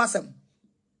kuro ni so asem.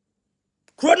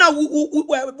 Kuro na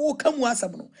wo kamu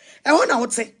asem no. E ho na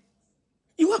wote.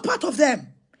 You are part of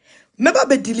them. Never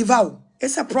be deliver.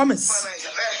 It's a promise.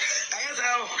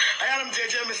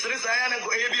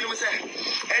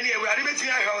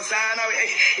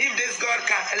 If this God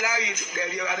can allow you to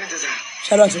get your identity,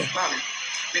 shout out to you. Mama,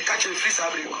 they catch you free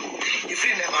sabri. You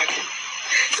free never again.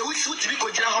 So we should be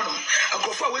going down. I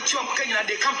go for what you are and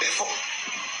they come before.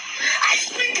 I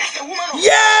speak as a woman.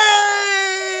 Yeah.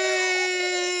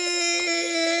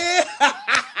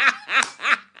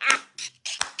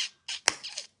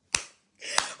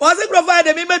 Was it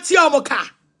provided me metiomoka?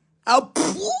 I'll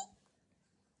put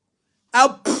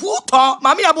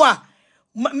Maame Yeboah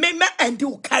me and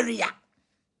do career.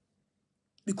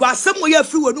 Because some way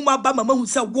free when mama who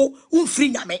said wo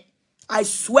free nyame. I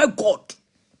swear God.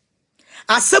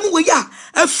 As some way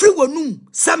a free when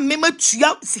some me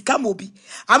tua sika mobi.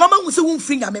 A mama who say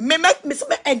free nyame me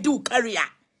and do career.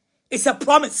 It's a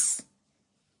promise.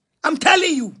 I'm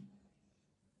telling you.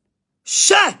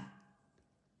 Share.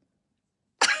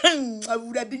 I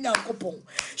would have been Agyapong.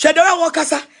 Shadora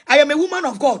Wakasa, I am a woman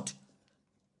of God.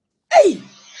 Hey!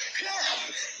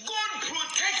 God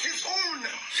protects his own.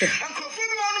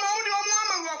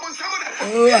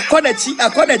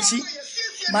 Akonachi.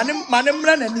 Manem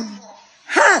Ranim.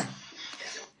 Ha!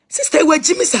 Sister, where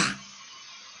Jimmy, sir?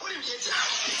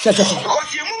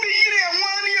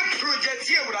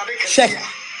 Check.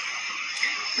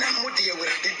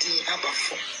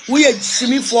 We are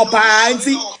Jimmy for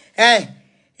Pansy. Eh?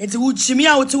 It's would Jimmy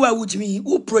out to a would me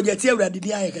who project here at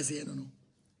the eye.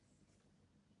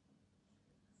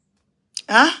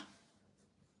 Ah?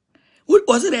 Who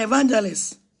was it, the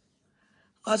evangelist?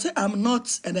 I said, I'm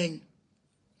not, and then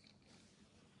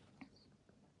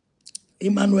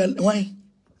Emmanuel, why?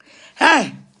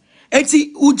 Hey,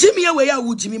 eti ujimi ya weya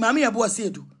ujimi, Maame Yeboah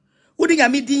Asiedu. Udi ya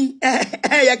midi,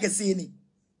 ya kesini.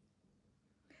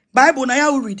 Bible na ya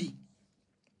already.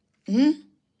 I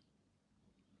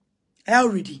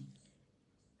already.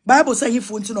 Bible say he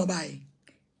fonti no buy.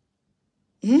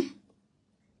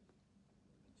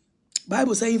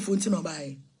 Bible say he fonti no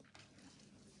buy.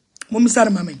 Mummy sare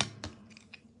mame.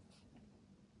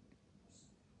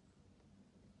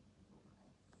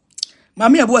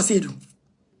 Maame Yeboah Asiedu.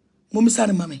 Mummy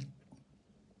sare mame.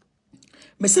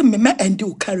 Me say me endi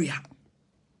o career.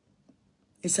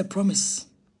 It's a promise.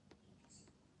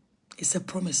 It's a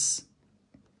promise.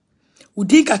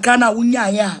 Udi kakra na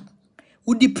wunya ya.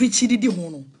 Udi preach di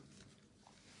hono.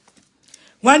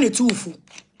 Why ne tufu?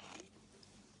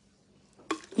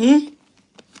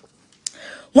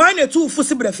 Why ne tufu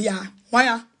si brefia? Why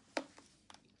ya?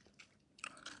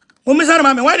 Mummy sare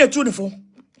mame, why ne tufu?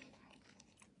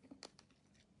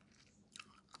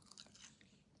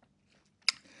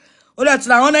 Oh, that's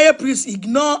now honor, please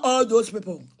ignore all those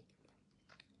people.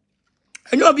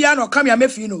 And you'll be no come here, me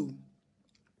fino.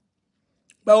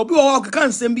 But obi o kan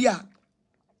sembia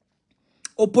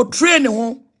o portray ne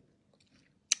ho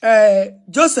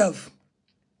Joseph.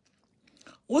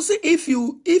 Also, if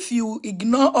you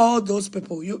ignore all those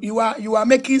people, you are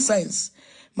making sense,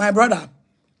 my brother.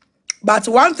 But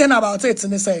one thing about it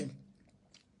in the same,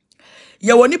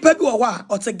 you woni pe bi o wa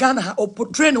o te Ghana o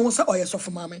portray ne ho say oyeso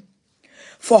for mama.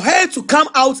 For her to come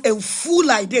out and fool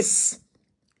like this,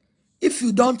 if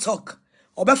you don't talk,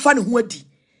 obefa ne ho adi,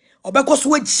 obekos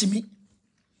wo agimi.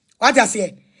 What I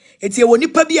say? It's a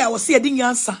woni pa bi a wo se edi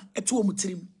nyansa eto o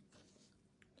mutirim.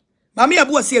 Maame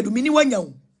Yeboah Asiedu mini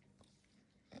wanya.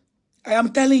 I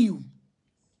am telling you.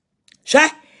 She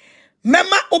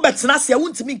mema obetena se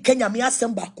wuntimi Kenya me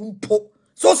asem ba kumpo.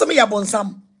 So me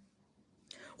yabonsam.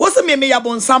 Wo se me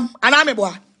yabonsam ana me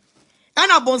boa.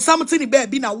 Ana bonsam tini be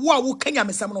na wo a wo Kenya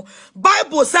me sem no.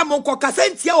 Bible say mon ko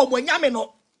kasentia o monyame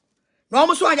no. Na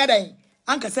omo so anya dan.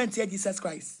 An kasentia Jesus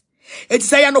Christ. It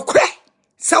say ya no kre.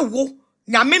 Se wo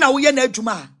nyame na wo ye na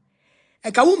adwuma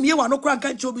e ka wo mie wa no kra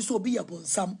nka nche obi so obi ye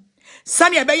bonsam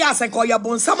sane e be ya asen ka ye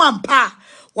bonsam ampa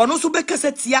wono so be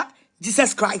kasetia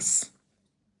Jesus Christ.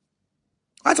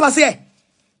 What was say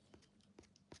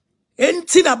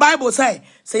enti na Bible say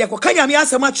ye ko kanya me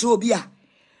asem a kire obi a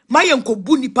maye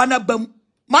nkobu nipa na bam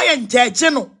maye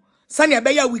njeje no sane e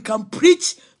be ya we can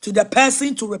preach to the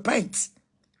person to repent.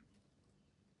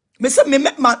 Me say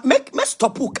me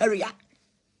stop who career.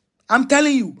 I'm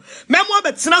telling you, memo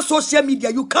betina social media,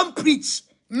 you can't preach.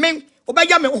 Men obey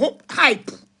me hype.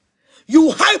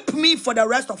 You hype me for the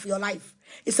rest of your life.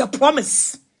 It's a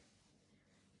promise.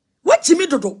 What Jimmy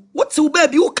Dodo? What's you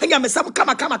baby? You can me some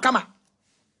kama.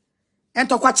 And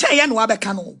to kwache ya no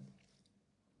abekano.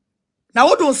 Na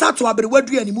wo don sa to abere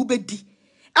wadu ani mu bedi.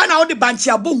 Ana wo de banchi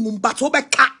abongum but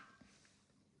obeka.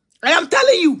 I am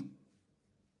telling you.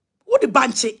 Wo de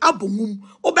banchi abongum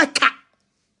obeka.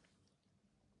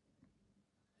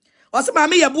 Also,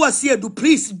 Maame Yeboah Asiedu,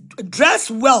 please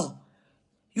dress well.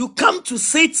 You come to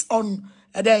sit on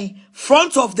the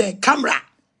front of the camera.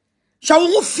 Shall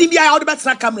we fee me out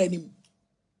the camera anymore?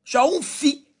 Shall we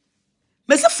fee?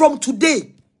 Me say from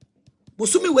today,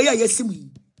 Bosumi weya yesimi.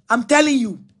 I'm telling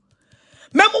you.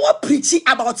 Memo wa preaching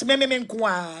about me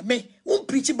nkwa me. Won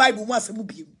preach Bible mo asemu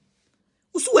bi.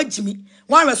 Usu wajimi.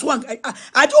 One rest one.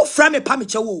 I don't frame a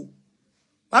pamichawo.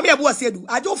 Maame Yeboah Asiedu.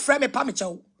 I don't frame a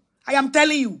pamichawo. I am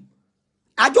telling you.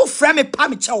 I don't frame a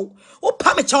pamichawo. O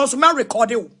pamichawo so man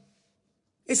record you.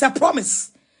 It's a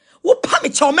promise. O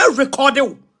pamichawo man record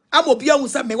you. I'm obi a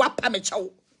say me wa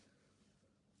pamichawo.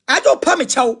 I don't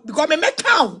pamichawo because me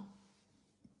count.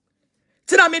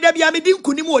 Tina me de bia me din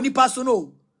kunim oni paso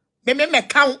no. Me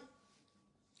count.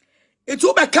 It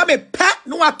will become a pet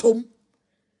no atom.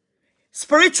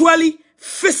 Spiritually,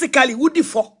 physically, would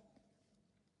differ.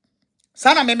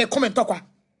 Sana me comment talk.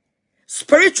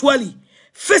 Spiritually,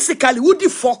 physically, would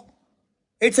differ.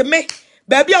 It's a me.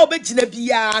 Baby, I'll bet you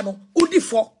no. Would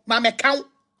differ. Mama count.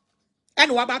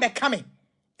 And what about coming?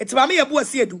 It's Maame Yeboah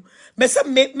Asiedu. Me say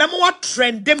me what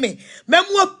trend me.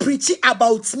 What preaching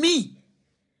about me.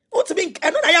 What to be? I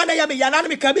know na ya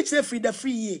me can be free the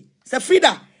free ye. Say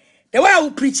Frida. The way I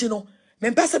will preach,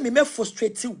 me person me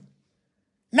frustrate you.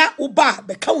 Na uba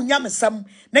be ka unya mesam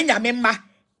na nyame ma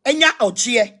enya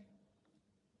ogie.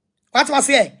 What was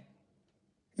say?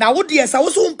 Na wo de sa wo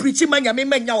so preach ma nyame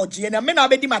ma nya ogie na me na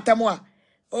obedi matamo a.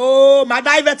 Oh, my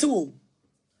divert you.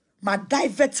 My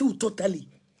divert you totally.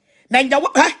 Na nya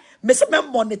me say me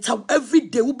monitor every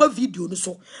day uba video no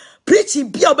so. Preaching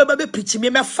be a preaching me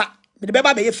fa. Me the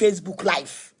beba be Facebook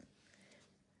live.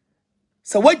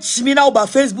 So what me now about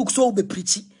Facebook so be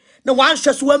preaching. No one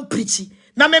just one preaching.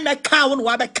 Na me count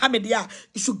wa be come there.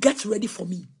 You should get ready for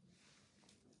me.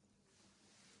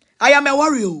 I am a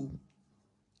warrior.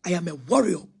 I am a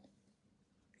warrior.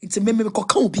 It's a me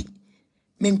kokan bi.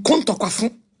 Me nkonto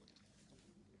kwafo.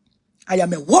 I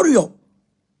am a warrior.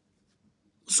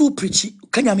 So preachy.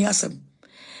 Kanya me asem.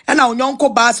 And now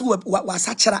nyonko bass was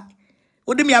sachara.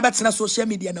 Odi me abetina social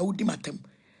media na udi matem.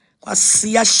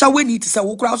 Kwasi ya shawe ni tisa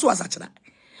wukura so wasachara.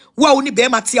 Wa oni be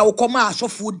matia wukoma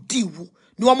asofo diwu.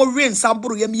 Ni omo rain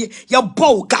samburu yemie ya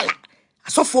bow gala.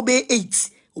 Asofo be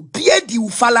 8. Obi adi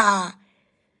ufala.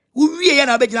 Uwie ya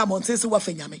na abegina montense wa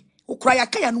fenyame. Ukura ya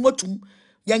kaya no watum.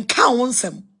 Yenka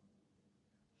wonsem.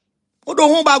 Odo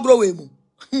ho ba grow we mu.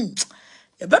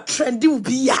 E be trendy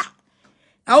ubi ya.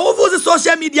 Na over the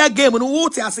social media game no wo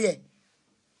te ase. E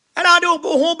na de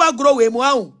ho ba grow we mu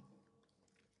ahun.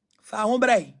 Fa ho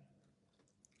brai.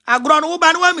 Agro no wo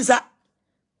ba no amisa.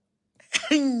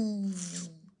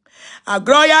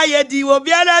 Agro ya yedi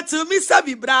obi ala to mi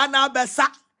sabi bra na besa.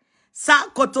 Sa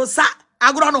koto sa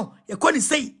agro no ye ko ni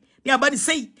sei. Ni abadi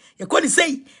sei. Ye ko ni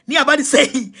sei. Ni abadi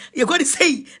sei. Ye ko ni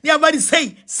sei. Ni abadi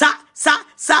sei. Sa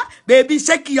baby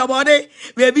shake your body.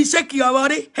 Baby shake your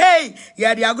body. Hey,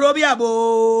 yeah the agro bi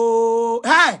abo.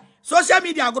 Hey, social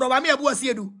media agro Maame Yeboah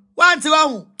Asiedu. Want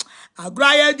to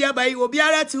agro ya dia bai obi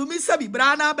ala to mi sabi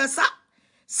bra na besa.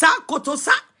 Sa koto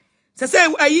sa. Se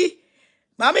ayi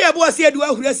Maame Yeboah Asiedu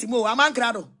ahura simo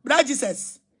amankrado. Bra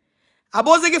Jesus.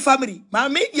 Abozege family.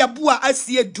 Maame Yeboah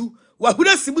Asiedu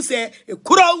wahura simu se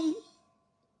ekuro.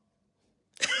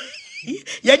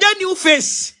 Yanya new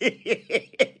face.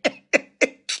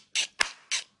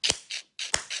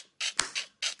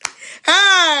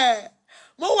 Hey,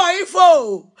 mo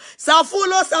wifo.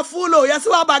 Safulo.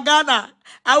 Yasuwa bagana.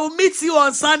 I will meet you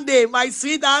on Sunday, my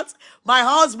sweetheart, my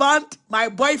husband, my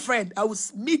boyfriend. I will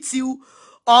meet you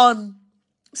on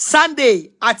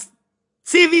Sunday at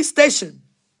TV station.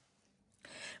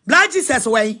 Blood Jesus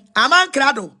way. Aman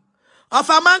krado. Of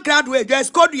aman krado way.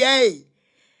 Just code ye.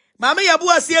 Maame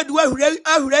Yeboah Asiedu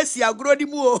ahura si agro di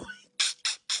mu o.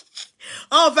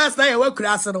 Oh, first na ye we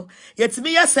kurase no.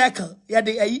 Yetimi ye circle, ye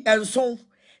de enso.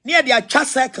 Ne ye de atwa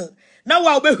circle. Na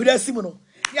wa obehura si mu no.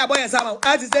 Ni aboye sama,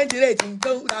 ati century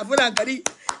tinko na funa nkari.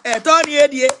 To ni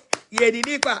edie, ye di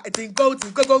ni kwa tinko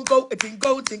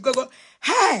tinko.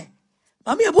 Hey!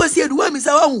 Maame Yeboah Asiedu wa mi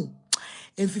sa wa hu.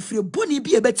 Enfifire boni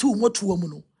bi e beti wo moto mu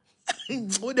no.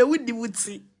 Wo de wudi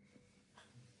wuti.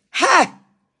 Hey!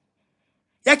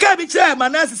 Ya ka bi kire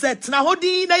manase set na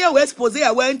hodi na ye we expose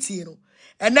ya wanti no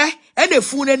ene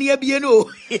fun na ne abie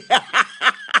no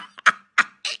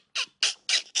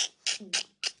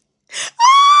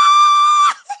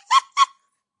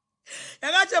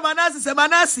ya ga che manase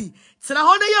na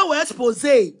hodi ye we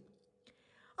expose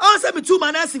on se mi tu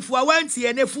manase fu wanti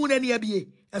ene fun na ne abie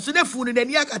eso ne fun na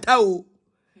ne akata o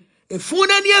e fun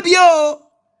na ne abie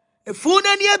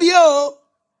o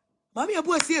Maame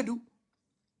Yeboah Asiedu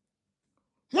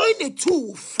why the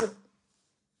two for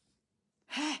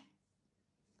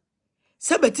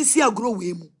Sabeti si agro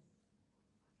we mu.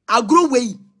 Agro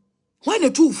we. Why the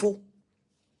two for?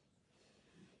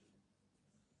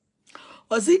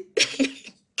 Osi.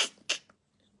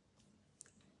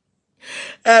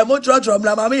 Mo trotro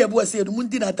mra Maame Yeboah Asiedu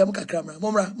mundi na tam kakra mra.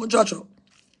 Mo mra mo trotro.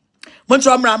 Mo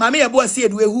trotro mra Maame Yeboah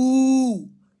Asiedu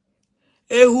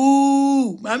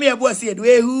ehu. Maame Yeboah Asiedu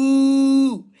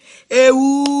ehu.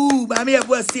 Maame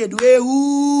Yeboah Asiedu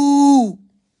ehu.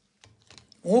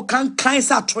 O kan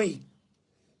sa tree.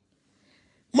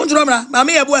 Monjura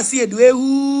Maame Yeboah Asiedu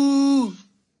ehu.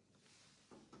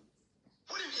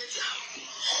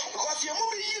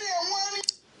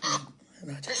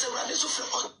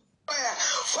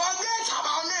 Forget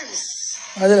about names.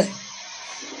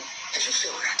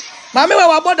 Maame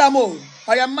wa bodam o.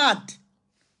 I am mad.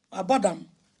 Abodam.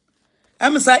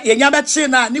 Em say yenya be chi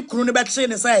na ni kunu ne be chi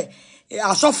ne say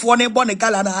asofo ne bo ne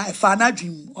gala na e fa na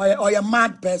dwim. I am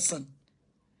mad person.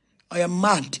 I am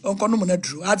mad. Onko no mo na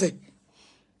dru. Ade.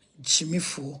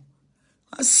 Jimifo.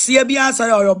 Asia bi asa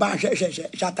yo ba hwe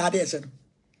shatade ese no.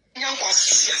 In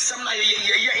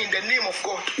the name of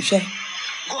God.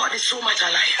 God is so much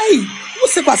alive. Hey, who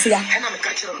say kwasia?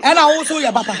 And I also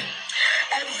your papa.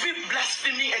 Every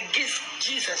blasphemy against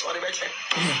Jesus or the better.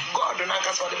 God do not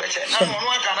cast for the better. No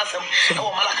one can ask him.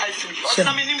 Oh, Malachi to me. I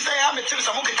mean, him say I'm a tell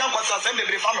some can was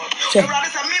assembly family.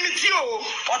 Rather than me too.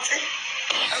 What?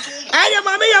 I am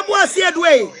Maame Yeboah Asiedu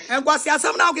way. And kwasia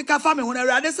some now ke kafa me when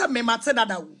rather say me mate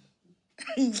dada wo.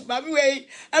 Baby way,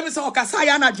 I'm so okasa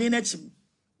ya na dwen achim.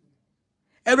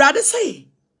 E rather say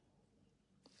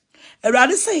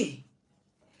Erade say,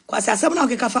 kwasi asem na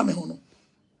okeka fa me ho no.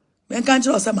 Men kan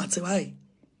kire ose mate why.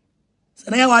 Se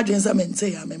na ya wadwen se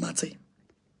mente ya me mate.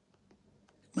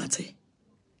 Mate.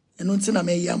 Eno nti na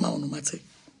me yi ama ono mate.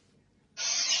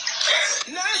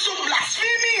 Now so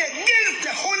blasphemy against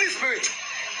the Holy Spirit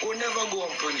will never go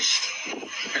unpunished.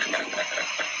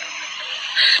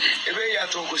 Ebe ya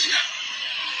tokosia.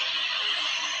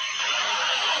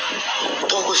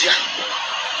 Tokosia.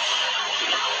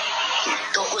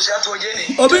 Tokosia to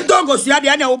jeni. Obi tokosia de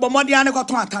anya wo bomode ane ko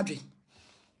ton atadwe.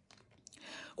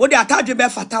 Wo de atadwe be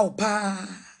fata wo pa.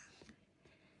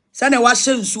 Se na wa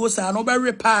hye nsuo sa no be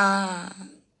we pa.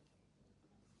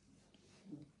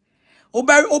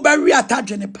 Oberi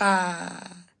atadwe ne pa.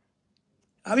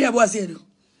 Maame Yeboah Asiedu.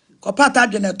 Ko pa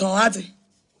atadwe ne ton ate.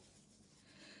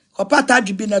 Ko pa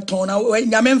atadwe bi ne ton na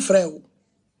nyame mfrɛ wo.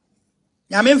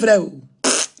 Nyame mfrɛ wo.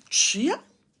 Chia.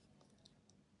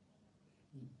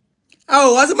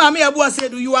 Oh, was Maame Yeboah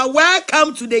Asiedu, you are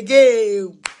welcome to the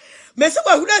game. Me se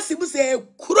wa huda sibu se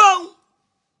kron.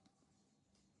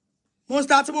 Mon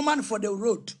start mo man for the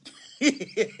road.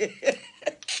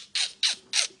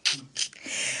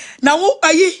 Now wo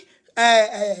ayi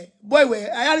boy we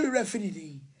I am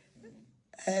referee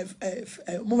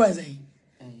move say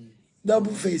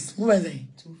double face move say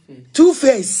two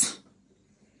face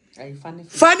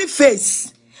funny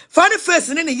face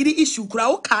ne na yiri issue kura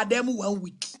wo ka dem 1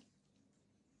 week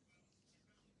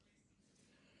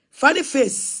funny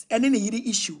face and na yiri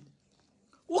issue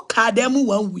wo ka dem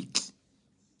 1 week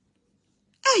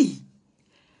ai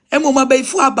emo ma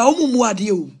baifu aba omumu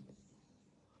ade o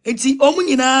enti omu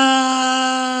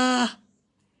nyina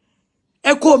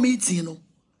eko meeting no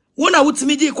wona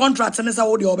wutimi gi contract ne sa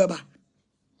wo de obeba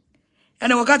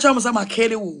ene wo ka cha mo sa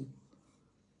makele wo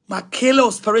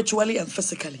makele spiritually and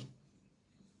physically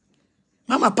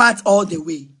mama part all the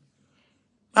way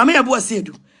Maame Yeboah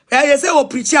Asiedu you say wo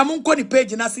preach am nko ni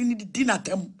page na sin di na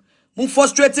tem mun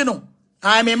frustrate no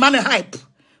I me man hype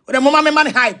wo de mama me man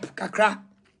hype kakra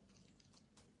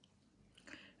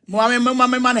mama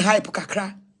me man hype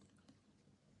kakra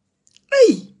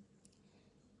hey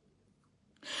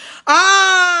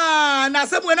na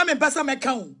some when I'm pesa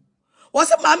meka o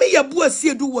was Maame Yeboah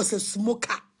Asiedu was a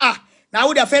smoker na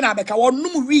wo de fe na beka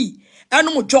wonum wi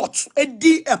enum jot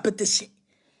edi petition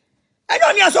enyo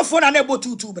oni asofo na na ebo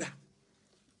tutu bra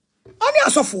oni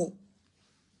asofo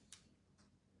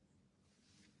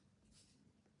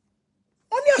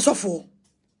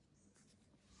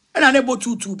na na ebo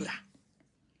tutu bra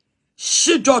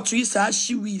she jot isa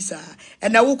she wi isa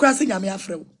and na wo kra se nyame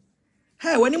afre wo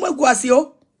hey wani magu ase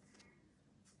o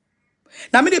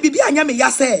na me de bibia anya me ya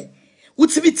se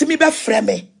wutimi be frɛ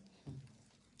me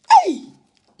hey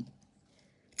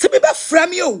timi be frɛ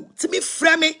me o timi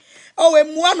frɛ me oh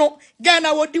emua no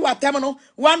Ghana wodi watem no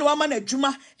one woman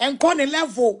adwuma enko ne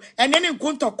level ene ne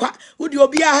nkontokwa wodi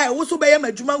obi a wo so be yam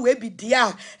adwuma we bi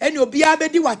dia ene obi a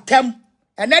bedi watem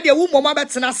ene de wo moma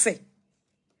betena se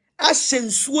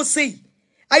ahyensuo sei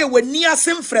aye wani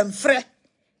ase mfremfre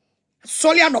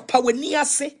soli anopa wani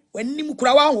ase wani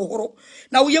mukura wa hohoro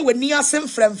na wo ye wani ase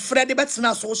mfremfre de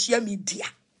betena social media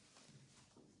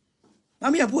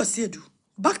Maame Yeboah Asiedu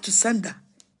back to sender.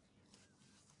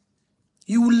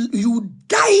 You will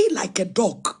die like a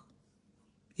dog.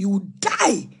 You will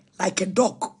die like a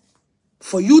dog.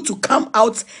 For you to come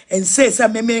out and say,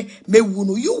 you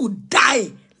will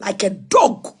die like a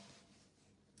dog.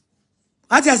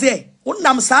 What I say?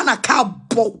 Unam sana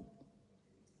kabo.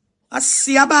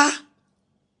 Asiaba.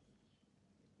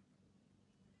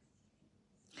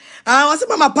 What's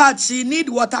mama part? She need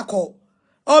water call.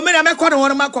 Oh, me na me call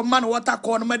one man command water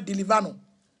call no me deliver no.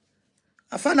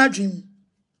 I found a dream.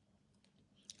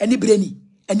 Any brainy,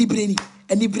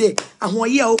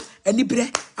 ahoya o, any bre,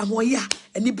 ahoya,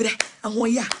 any bre,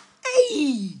 ahoya.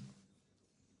 Hey!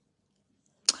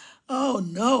 Oh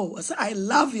no, I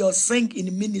love your sing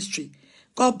in ministry.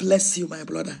 God bless you, my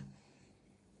brother.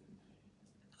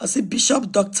 I say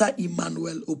Bishop Dr.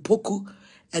 Emmanuel Opoku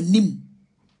and Nim.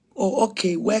 Oh,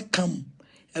 okay, welcome.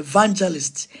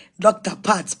 Evangelist, Dr.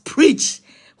 Pat, preach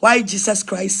why Jesus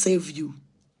Christ saved you.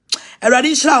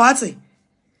 Eradi shra wate.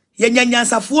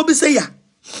 Nyansafuo bi se ya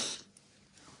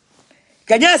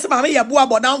kanya se Maame Yeboah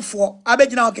bodamfo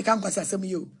abegina okeka nkwasa asem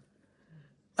yo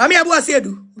Maame Yeboah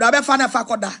Asiedu bra be fa na fa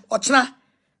koda ochena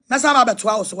mesa ba beto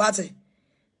awo so wate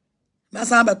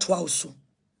mesa ba beto awo so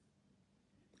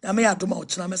na me adoma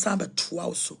ochena mesa ba beto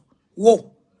awo so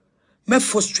wo me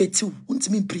frustrate you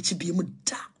untimi preach bi mu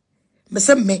da me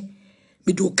se me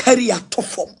do carry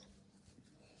atofom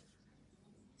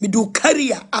me do carry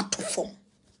atofom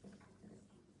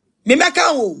me meka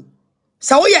o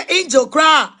sa wo ye angel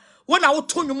kra When I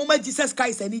told you mama Jesus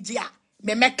Christ and Ijia,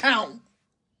 me count.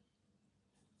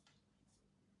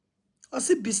 I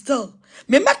said, be still.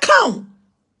 Me count.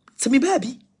 To me,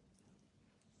 baby.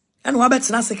 And what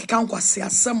better than say count was say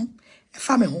some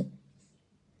family home.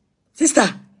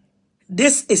 Sister,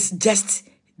 this is just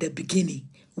the beginning.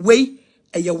 Wait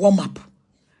a warm up.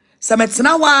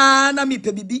 Sametina wa na mi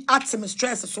pe bibi atem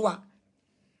stress so a.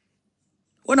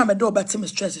 Wona me do betem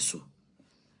stress so.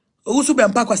 Owusu be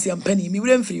mpa kwase ampani mi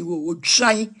wure mfiri wo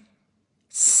odwan.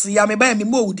 Si ya me ba mi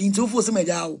mo odi nti wo fo se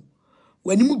maja wo.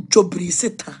 Wani mu dwobri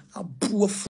seta abuo